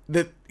great.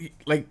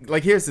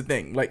 Here's the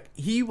thing. Like,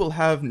 he will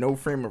have no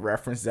frame of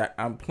reference that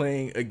I'm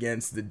playing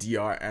against the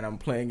DR and I'm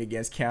playing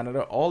against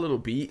Canada. All it'll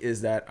be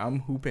is that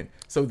I'm hooping.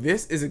 So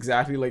this is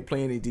exactly like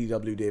playing a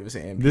DW Davis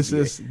and MPBA. This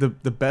is the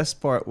best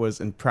part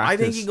was in practice. I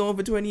think he's going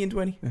for 20 and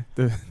 20.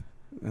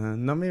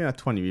 No, maybe not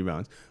 20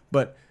 rebounds,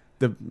 but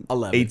the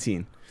 11.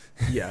 18.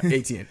 Yeah,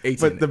 18.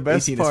 But the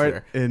best 18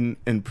 part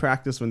in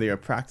practice, when they are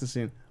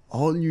practicing,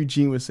 all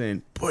Eugene was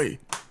saying, boy,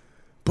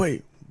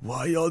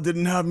 why y'all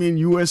didn't have me in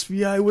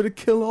USVI? I would have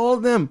killed all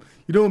of them.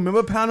 You don't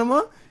remember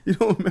Panama? You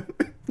don't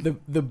remember?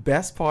 The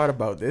best part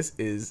about this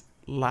is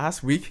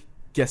last week,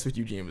 guess what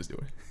Eugene was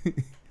doing?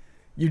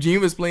 Eugene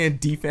was playing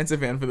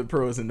defensive end for the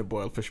pros in the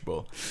Boiled Fish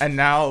Bowl. And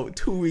now,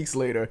 2 weeks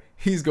later,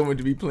 he's going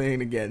to be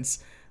playing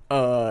against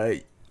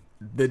the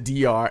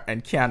DR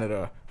and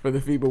Canada for the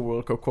FIBA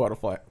World Cup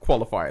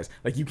qualifiers.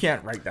 Like, you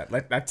can't write that.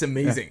 Like, that's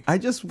amazing. Yeah, I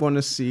just want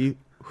to see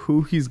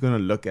who he's going to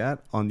look at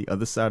on the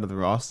other side of the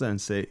roster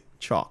and say,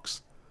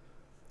 chalks.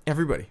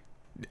 Everybody.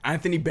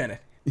 Anthony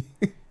Bennett.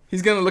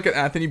 He's going to look at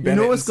Anthony Bennett.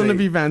 You know what's going to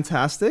be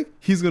fantastic?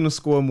 He's going to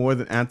score more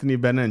than Anthony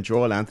Bennett and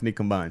Joel Anthony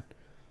combined.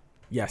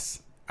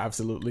 Yes,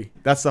 absolutely.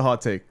 That's the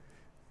hot take.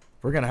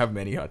 We're going to have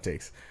many hot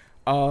takes.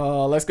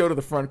 Let's go to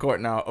the front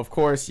court now. Of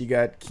course, you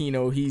got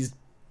Keno. He's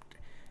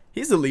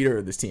the leader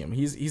of this team.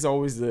 He's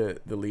always the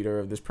leader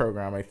of this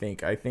program, I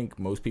think. I think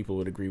most people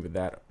would agree with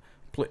that.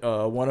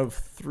 One of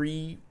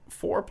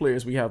 4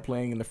 players we have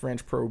playing in the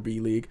French Pro B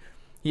League.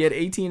 He had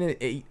 18 and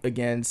 8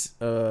 against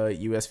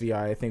USVI.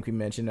 I think we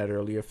mentioned that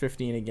earlier.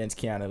 15 against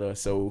Canada.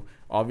 So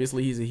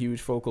obviously he's a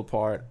huge focal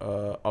part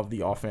of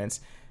the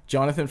offense.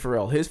 Jonathan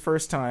Farrell, his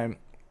first time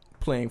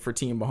playing for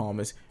Team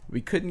Bahamas.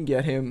 We couldn't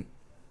get him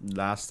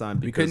last time.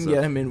 We couldn't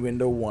get him in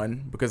window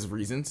 1 because of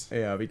reasons.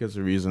 Yeah, because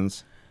of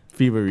reasons.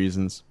 FIBA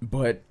reasons.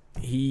 But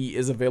he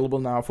is available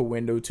now for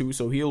window 2,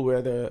 so he'll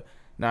wear the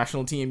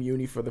national team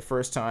uni for the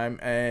first time.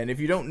 And if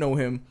you don't know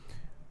him,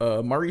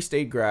 Murray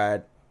State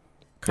grad.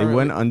 They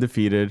went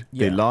undefeated.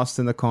 Yeah. They lost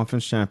in the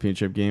conference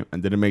championship game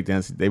and didn't make the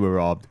NCAA. They were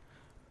robbed.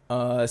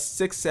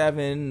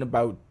 6'7",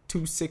 about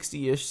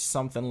 260-ish,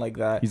 something like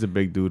that. He's a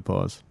big dude,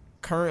 pause.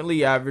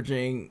 Currently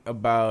averaging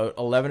about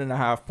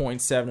 11.5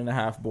 points,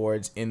 7.5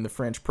 boards in the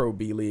French Pro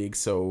B League.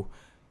 So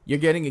you're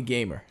getting a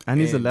gamer. And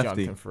he's a in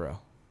lefty. Jonathan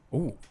Farrell.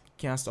 Oh,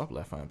 can't stop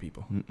left-hand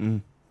people.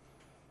 Mm-mm.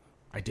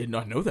 I did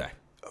not know that.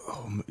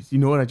 Oh, you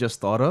know what I just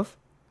thought of?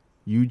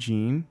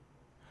 Eugene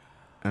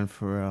and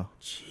Farrell.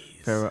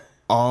 Jeez. Farrell.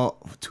 All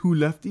 2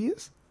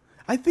 lefties?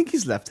 I think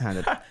he's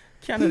left-handed.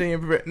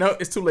 Canada. No,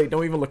 it's too late.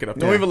 Don't even look it up.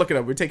 Don't Yeah. even look it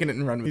up. We're taking it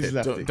and run with He's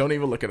it. lefty. Don't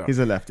even look it up. He's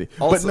a lefty.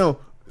 Also- but no.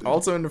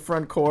 Also in the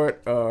front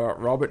court,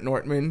 Robert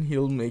Nortman.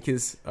 He'll make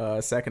his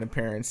second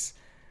appearance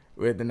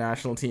with the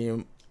national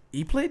team.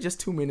 He played just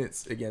 2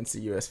 minutes against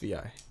the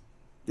USVI.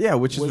 Yeah,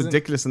 which is Wasn't-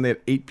 ridiculous, and they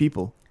had 8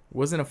 people.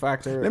 Wasn't a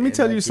factor. Let me in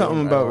tell that you something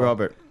game at about all.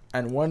 Robert.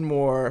 And one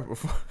more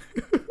before.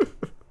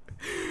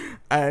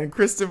 And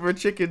Christopher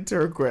Chicken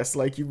Turquest,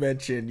 like you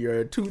mentioned,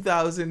 your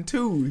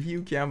 2002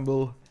 Hugh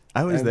Campbell.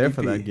 I was there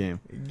for MVP. that game.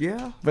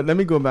 Yeah. But let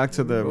me go back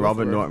to the Go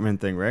Robert for it. Nortman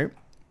thing, right?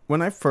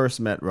 When I first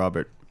met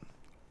Robert,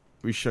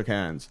 we shook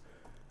hands.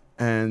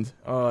 And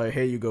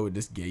Here you go with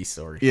this gay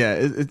story.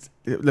 yeah,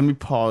 let me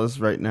pause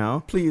right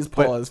now. Please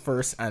But- pause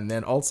first and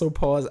then also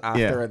pause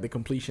after Yeah. at the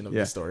completion of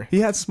Yeah. the story.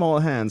 He had small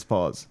hands,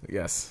 pause.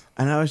 Yes.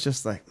 And I was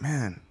just like,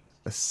 man,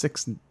 a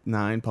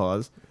 6'9",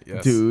 pause,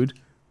 Yes. dude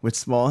with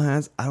small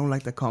hands. I don't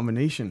like that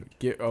combination.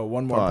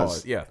 One more Pause.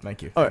 pause. Yeah,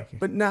 thank you. All Thank right, you.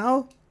 but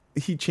now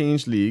he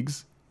changed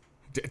leagues.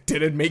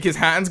 Did it make his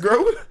hands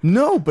grow?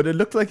 No, but it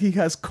looked like he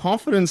has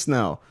confidence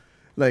now.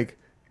 Like,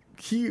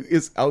 he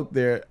is out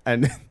there,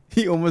 and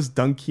he almost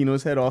dunked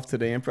Keno's head off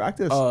today in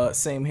practice.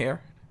 Same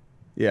here.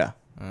 Yeah.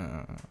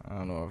 I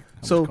don't know. How much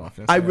So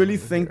confidence I have really in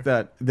think here.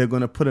 that they're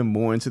going to put him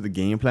more into the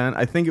game plan.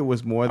 I think it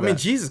was more I that... mean,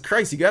 Jesus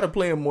Christ, you got to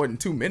play him more than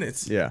 2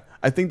 minutes. Yeah.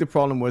 I think the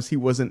problem was he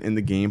wasn't in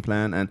the game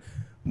plan, and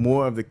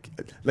more of the...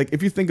 Like,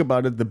 if you think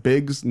about it, the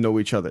bigs know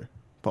each other.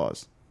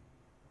 Pause.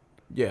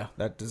 Yeah,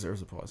 that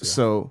deserves a pause. Yeah.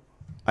 So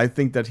I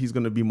think that he's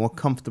going to be more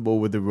comfortable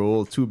with the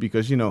role too,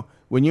 because, you know,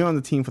 when you're on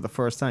the team for the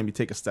first time, you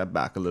take a step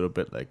back a little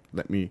bit. Like,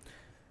 let me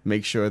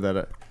make sure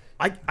that...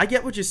 I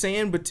get what you're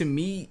saying, but to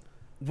me,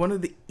 one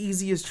of the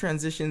easiest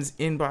transitions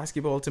in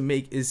basketball to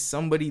make is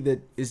somebody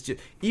that is just,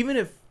 even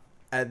if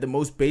at the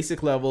most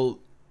basic level,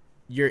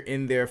 you're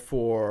in there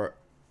for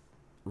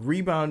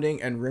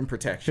rebounding and rim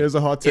protection. Here's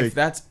a hot take. If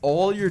that's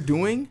all you're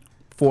doing,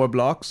 4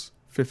 blocks,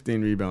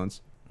 15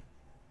 rebounds.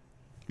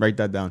 Write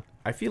that down.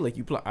 I feel like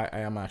I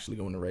am actually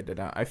going to write that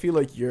down. I feel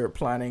like you're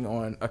planning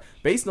on,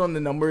 based on the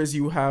numbers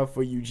you have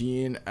for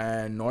Eugene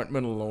and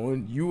Nortman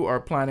alone, you are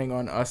planning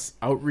on us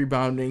out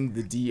rebounding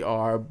the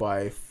DR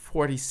by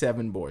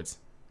 47 boards.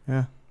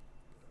 Yeah.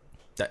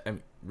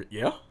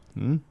 Yeah.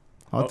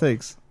 Hot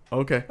takes.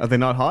 Okay. Are they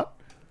not hot?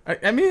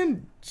 I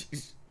mean,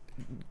 geez,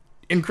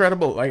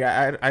 incredible. Like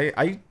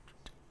I,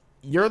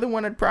 you're the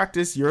one at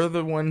practice. You're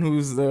the one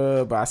who's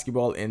the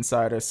basketball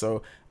insider.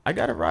 So I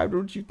gotta ride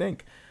with what you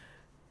think.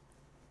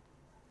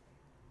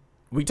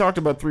 We talked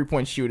about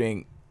 3-point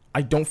shooting.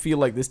 I don't feel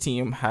like this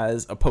team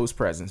has a post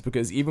presence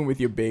because even with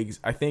your bigs,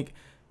 I think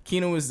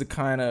Keno is the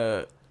kind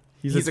of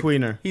He's a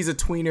tweener. He's a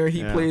tweener.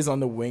 He Yeah. plays on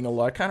the wing a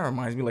lot. Kind of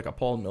reminds me like a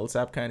Paul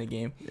Millsap kind of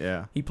game.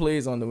 Yeah. He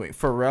plays on the wing.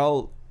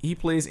 Farrell, he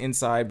plays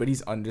inside, but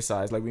he's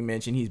undersized. Like we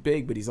mentioned, he's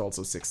big, but he's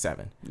also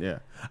 6'7". Yeah.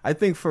 I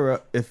think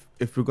for if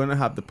we're gonna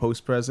have the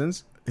post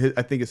presence,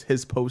 I think it's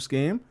his post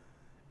game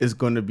is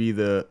gonna be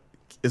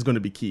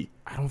key.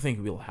 I don't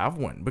think we'll have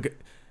one because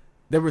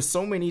there were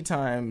so many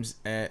times,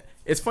 and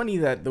it's funny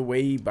that the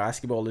way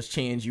basketball has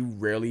changed, you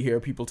rarely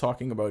hear people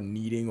talking about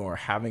needing or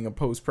having a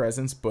post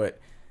presence, but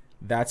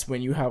that's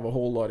when you have a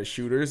whole lot of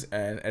shooters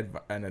and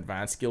an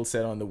advanced skill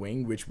set on the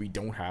wing, which we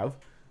don't have.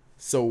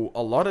 So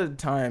a lot of the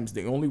times,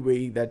 the only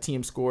way that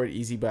team scored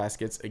easy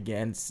baskets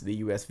against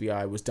the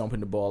USVI was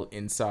dumping the ball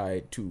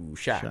inside to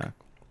Shaq.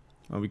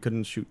 Oh, we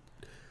couldn't shoot.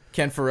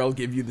 Can Farrell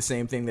give you the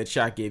same thing that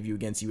Shaq gave you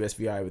against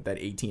USVI with that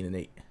 18 and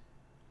 8?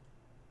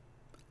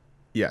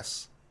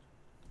 Yes.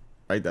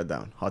 Write that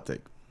down. Hot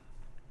take.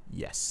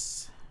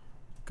 Yes.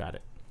 Got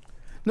it.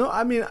 No,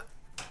 I mean,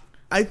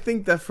 I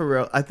think that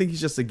Farrell, I think he's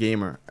just a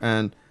gamer.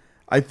 And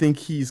I think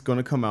he's going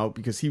to come out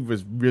because he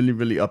was really,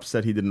 really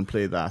upset he didn't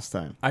play last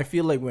time. I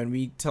feel like when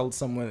we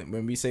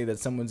say that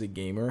someone's a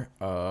gamer,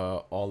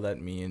 all that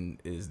mean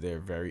is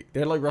they're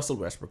like Russell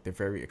Westbrook. They're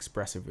very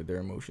expressive with their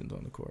emotions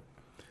on the court.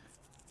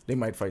 They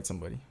might fight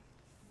somebody.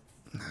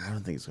 Nah, I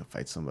don't think he's going to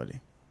fight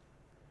somebody.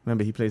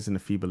 Remember, he plays in the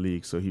FIBA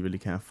league, so he really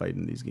can't fight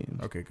in these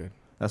games. Okay, good.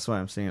 That's why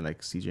I'm saying,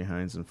 like, CJ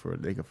Hines and Farrell,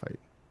 they could fight.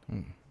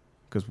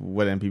 Because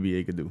what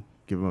MPBA could do?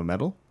 Give him a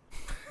medal?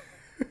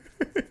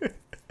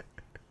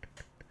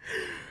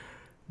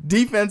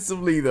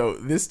 Defensively, though,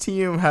 this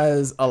team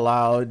has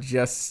allowed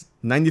just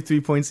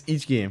 93 points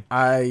each game.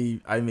 I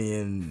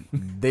mean,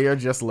 they are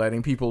just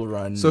letting people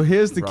run. So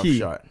here's the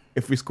key. roughshod.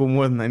 If we score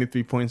more than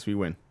 93 points, we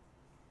win.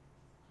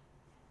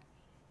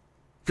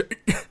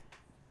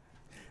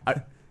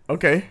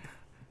 Okay.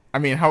 I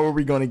mean, how are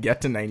we going to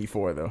get to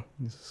 94 though?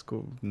 You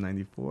score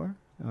 94.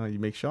 You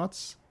make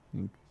shots.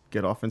 You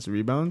get offensive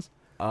rebounds.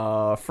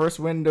 First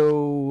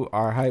window,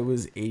 our high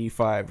was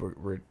 85.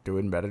 We're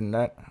doing better than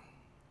that.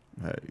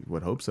 I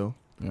would hope so.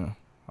 Yeah.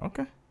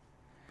 Okay.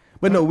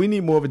 But no, we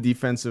need more of a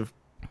defensive.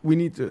 We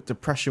need to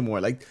pressure more.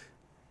 Like,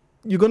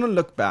 you're going to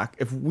look back.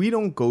 If we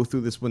don't go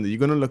through this window, you're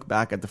going to look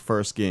back at the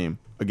first game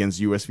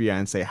against USVI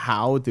and say,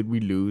 how did we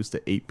lose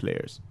to 8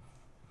 players?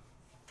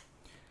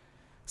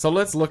 So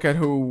let's look at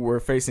who we're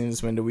facing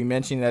this window. We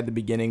mentioned it at the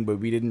beginning, but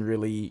we didn't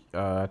really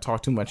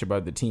talk too much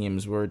about the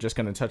teams. We're just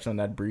going to touch on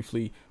that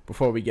briefly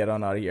before we get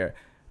on out of here.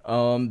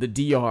 The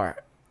DR.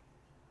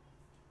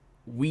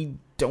 We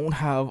don't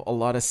have a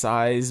lot of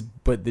size,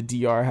 but the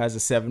DR has a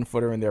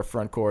 7-footer in their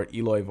front court,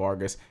 Eloy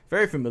Vargas.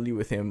 Very familiar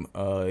with him,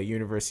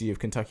 University of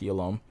Kentucky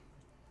alum.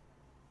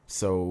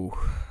 So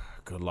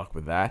good luck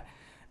with that.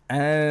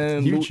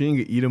 And You're trying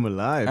to eat him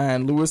alive.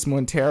 And Luis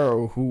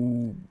Montero,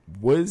 who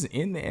was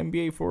in the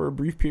NBA for a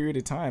brief period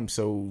of time.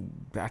 So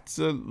that's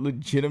a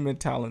legitimate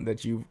talent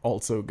that you've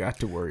also got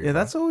to worry about. Yeah,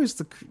 that's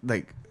always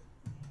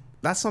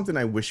that's something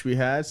I wish we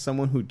had.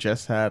 Someone who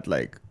just had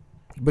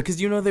because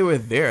they were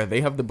there.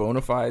 They have the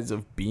bona fides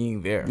of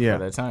being there for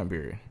that time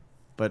period.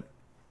 But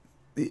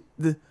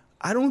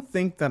I don't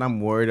think that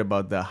I'm worried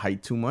about the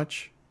height too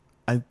much.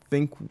 I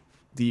think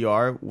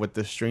DR, what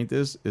the strength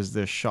is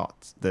their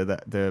shots,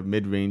 the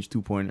mid-range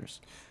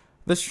 2-pointers.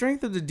 The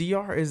strength of the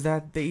DR is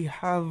that they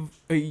have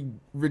a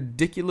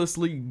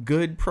ridiculously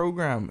good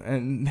program,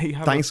 and they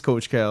have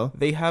Coach Kel.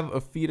 They have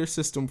a feeder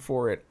system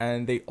for it,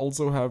 and they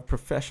also have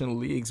professional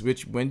leagues.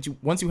 Which once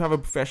you have a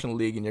professional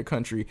league in your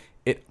country,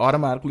 it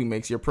automatically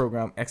makes your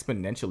program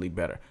exponentially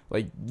better.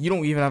 Like, you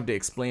don't even have to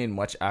explain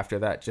much after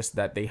that. Just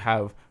that they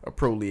have a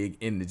pro league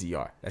in the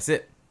DR. That's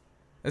it.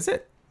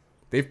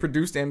 They've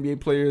produced NBA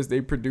players.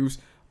 They produce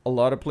a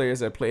lot of players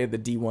that play at the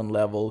D1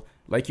 level.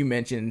 Like you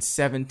mentioned,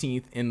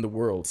 17th in the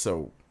world.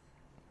 So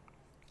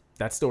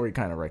that story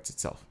kind of writes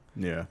itself.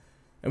 Yeah.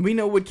 And we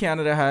know what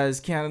Canada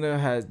has.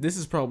 This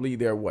is probably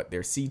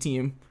their C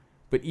team.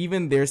 But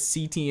even their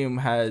C team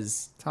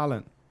has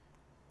talent.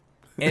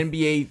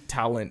 NBA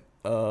talent,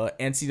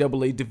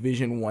 NCAA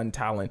Division I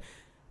talent.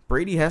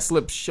 Brady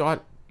Heslop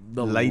shot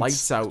the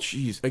lights out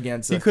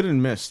against us. He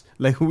couldn't miss.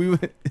 Like, we were,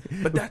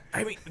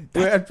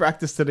 we're at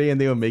practice today and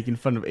they were making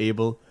fun of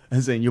Abel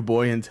and saying, your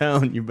boy in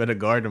town, you better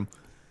guard him.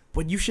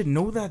 But you should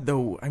know that,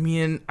 though. I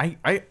mean,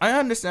 I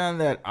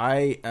understand that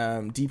I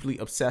am deeply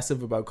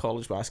obsessive about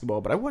college basketball,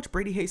 but I watched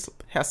Brady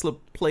Heslop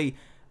play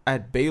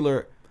at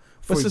Baylor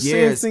for years. It's the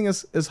same thing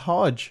as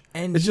Hodge.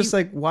 And it's just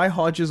like, why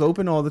Hodge is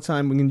open all the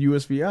time in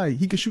USVI?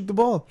 He could shoot the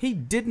ball. He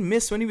didn't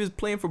miss when he was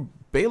playing for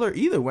Baylor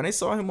either. When I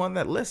saw him on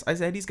that list, I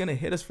said he's going to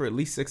hit us for at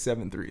least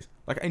 6-7 threes.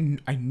 Like,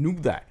 I knew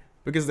that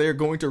because they're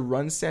going to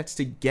run sets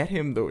to get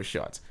him those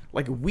shots.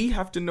 Like, we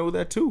have to know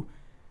that too.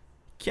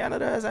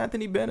 Canada has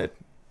Anthony Bennett.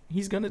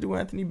 He's going to do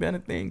Anthony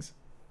Bennett things.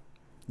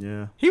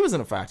 Yeah. He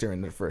wasn't a factor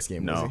in the first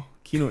game, was he?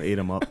 Keno ate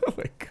him up. Oh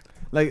my God.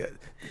 Like,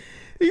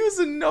 he was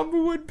the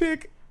number one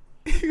pick.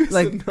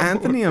 Like,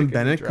 Anthony and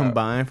Bennett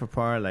combined for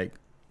probably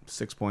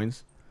 6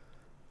 points.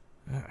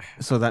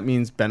 So that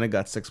means Bennett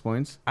got 6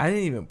 points. I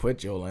didn't even put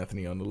Joel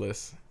Anthony on the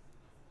list.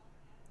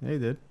 Yeah, he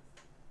did.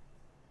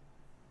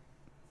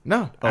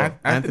 No,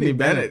 Anthony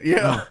Bennett. Yeah,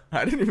 no.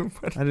 I didn't even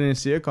put. I didn't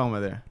see a comma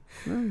there.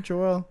 No,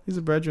 Joel, he's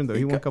a brethren though.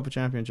 He won a couple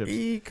championships.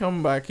 He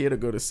come back here to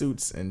go to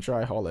Suits and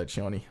try holler at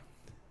Shawnee.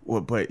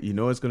 Well, but you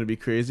know what's gonna be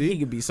crazy? He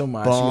could be so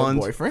much Bond,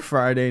 your boyfriend.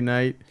 Friday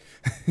night.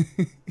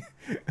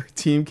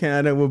 Team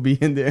Canada will be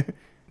in there.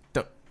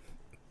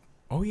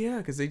 Oh yeah,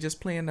 because they just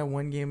playing that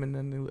one game and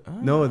then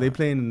No, they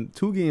playing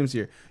 2 games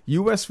here.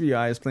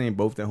 USVI is playing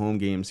both their home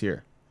games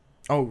here.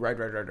 Oh, right.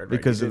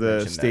 Because of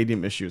the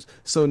stadium issues.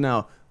 So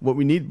now, what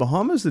we need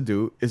Bahamas to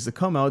do is to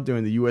come out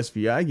during the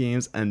USVI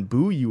games and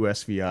boo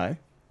USVI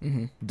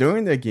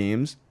during their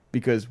games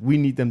because we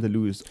need them to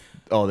lose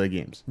all their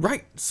games.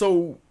 Right.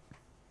 So,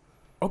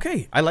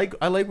 okay, I like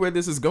where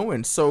this is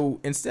going. So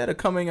instead of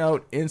coming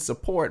out in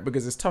support,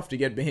 because it's tough to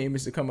get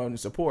Bahamians to come out in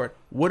support,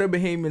 what are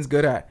Bahamians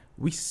good at?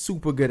 We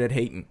super good at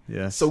hating.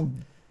 Yes. So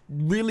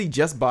really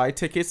just buy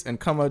tickets and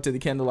come out to the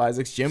Kendall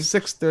Isaacs gym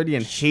 6:30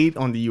 and hate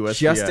on the USVI.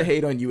 Just to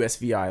hate on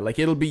USVI. Like,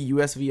 it'll be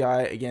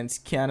USVI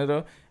against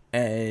Canada,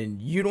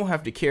 and you don't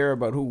have to care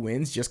about who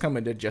wins. Just come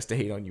in there just to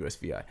hate on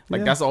USVI.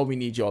 Like, that's all we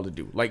need y'all to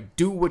do. Like,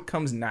 do what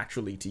comes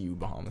naturally to you,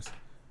 Bahamas.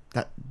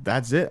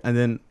 That's it. And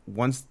then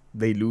once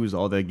they lose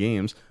all their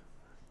games,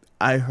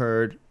 I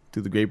heard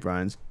through the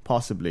grapevines,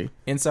 possibly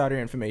insider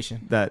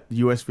information, that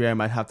USVI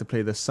might have to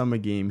play the summer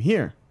game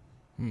here.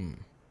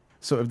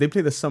 So if they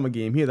play the summer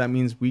game here, that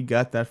means we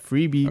got that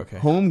freebie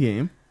home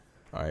game.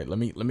 All right, let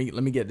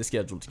me get the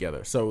schedule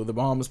together. So the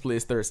Bahamas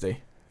plays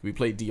Thursday. We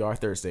play DR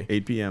Thursday.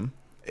 8 p.m.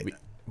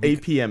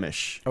 8 p.m.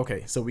 ish.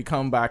 Okay, so we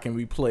come back and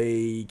we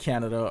play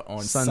Canada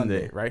on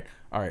Sunday, right?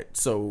 All right.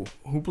 So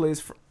who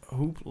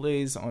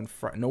plays on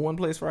Friday? No one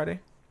plays Friday.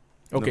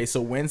 Okay,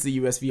 so when's the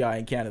USVI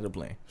and Canada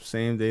playing?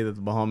 Same day that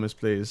the Bahamas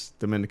plays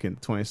Dominican,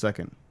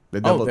 22nd. The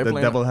they're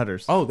playing double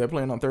headers. Oh, they're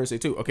playing on Thursday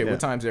too. Okay, Yeah. what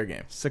time's their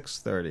game?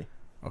 6:30.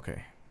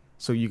 Okay.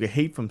 So you can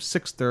hate from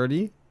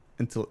 6:30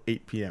 until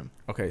 8 p.m.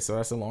 Okay, so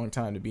that's a long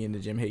time to be in the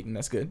gym hating.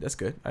 That's good. That's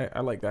good. I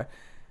like that.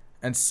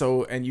 And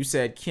you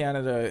said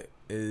Canada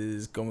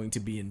is going to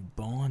be in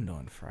Bond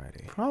on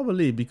Friday.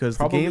 Probably because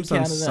Probably the game's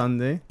Canada. on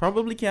Sunday.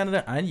 Probably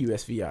Canada and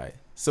USVI.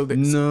 So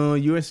No,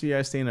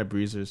 USVI staying at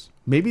Breezers.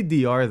 Maybe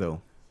DR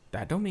though.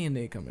 that don't mean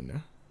they coming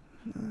there.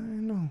 I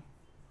know.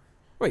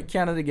 Wait,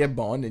 Canada get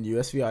Bond and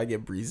USVI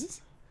get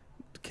Breezes?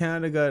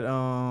 Canada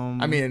got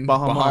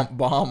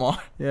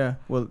Bahama. Yeah,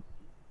 well,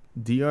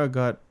 DR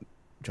got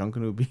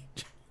Junkanoo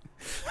Beach.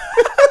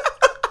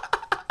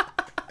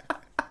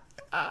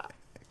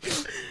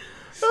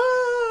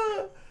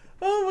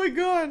 Oh my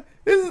god.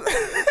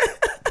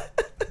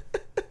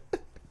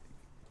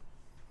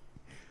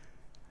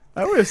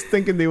 I was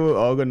thinking they were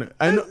all gonna.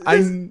 I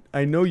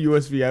know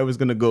USVI was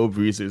gonna go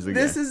Breezers again.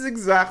 This is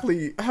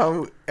exactly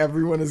how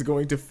everyone is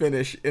going to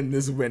finish in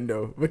this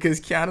window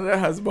because Canada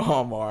has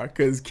Bahama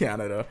because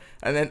Canada,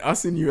 and then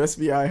us and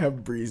USVI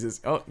have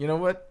Breezes. Oh, you know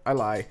what? I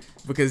lie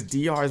because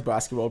DR's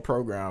basketball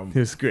program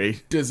It's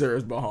great.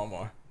 deserves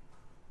Bahama.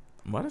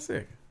 What a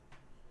sick.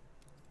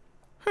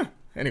 Huh.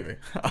 Anyway,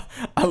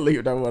 I'll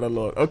leave that one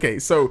alone. Okay,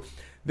 so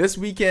this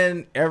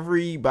weekend,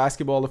 every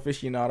basketball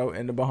aficionado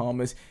in the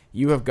Bahamas,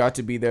 you have got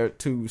to be there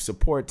to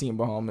support Team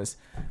Bahamas.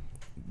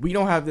 We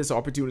don't have this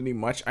opportunity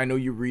much. I know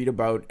you read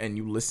about and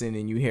you listen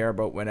and you hear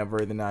about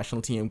whenever the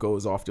national team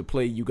goes off to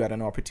play. You got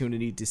an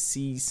opportunity to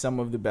see some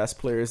of the best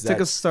players.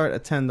 Tickets start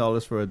at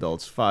 $10 for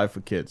adults, $5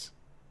 for kids.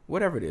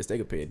 Whatever it is, they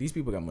could pay it. These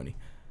people got money.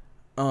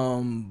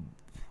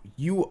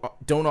 You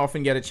don't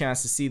often get a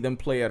chance to see them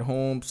play at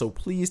home, so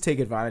please take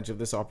advantage of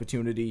this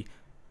opportunity.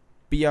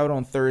 Be out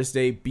on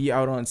Thursday, be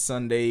out on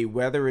Sunday,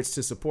 whether it's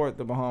to support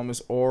the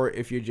Bahamas or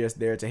if you're just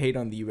there to hate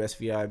on the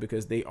USVI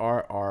because they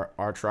are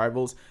our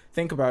rivals.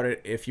 Think about it.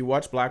 If you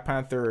watch Black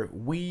Panther,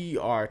 we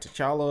are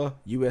T'Challa,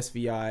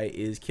 USVI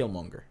is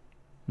Killmonger.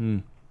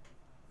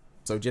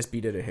 So just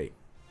be there to hate.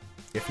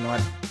 If not,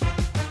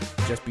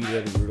 just be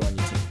there to root on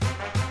your team.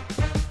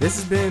 This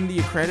has been The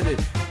Accredited.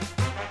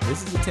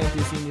 This is the 10th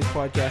Year Seniors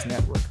Podcast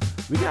Network.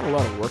 We got a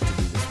lot of work to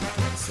do this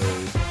weekend,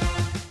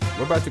 so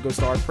we're about to go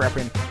start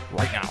prepping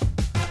right now.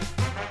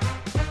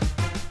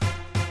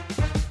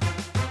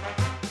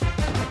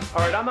 All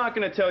right, I'm not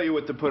going to tell you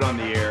what to put on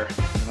the air.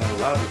 You're not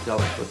allowed to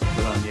tell us what to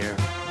put on the air.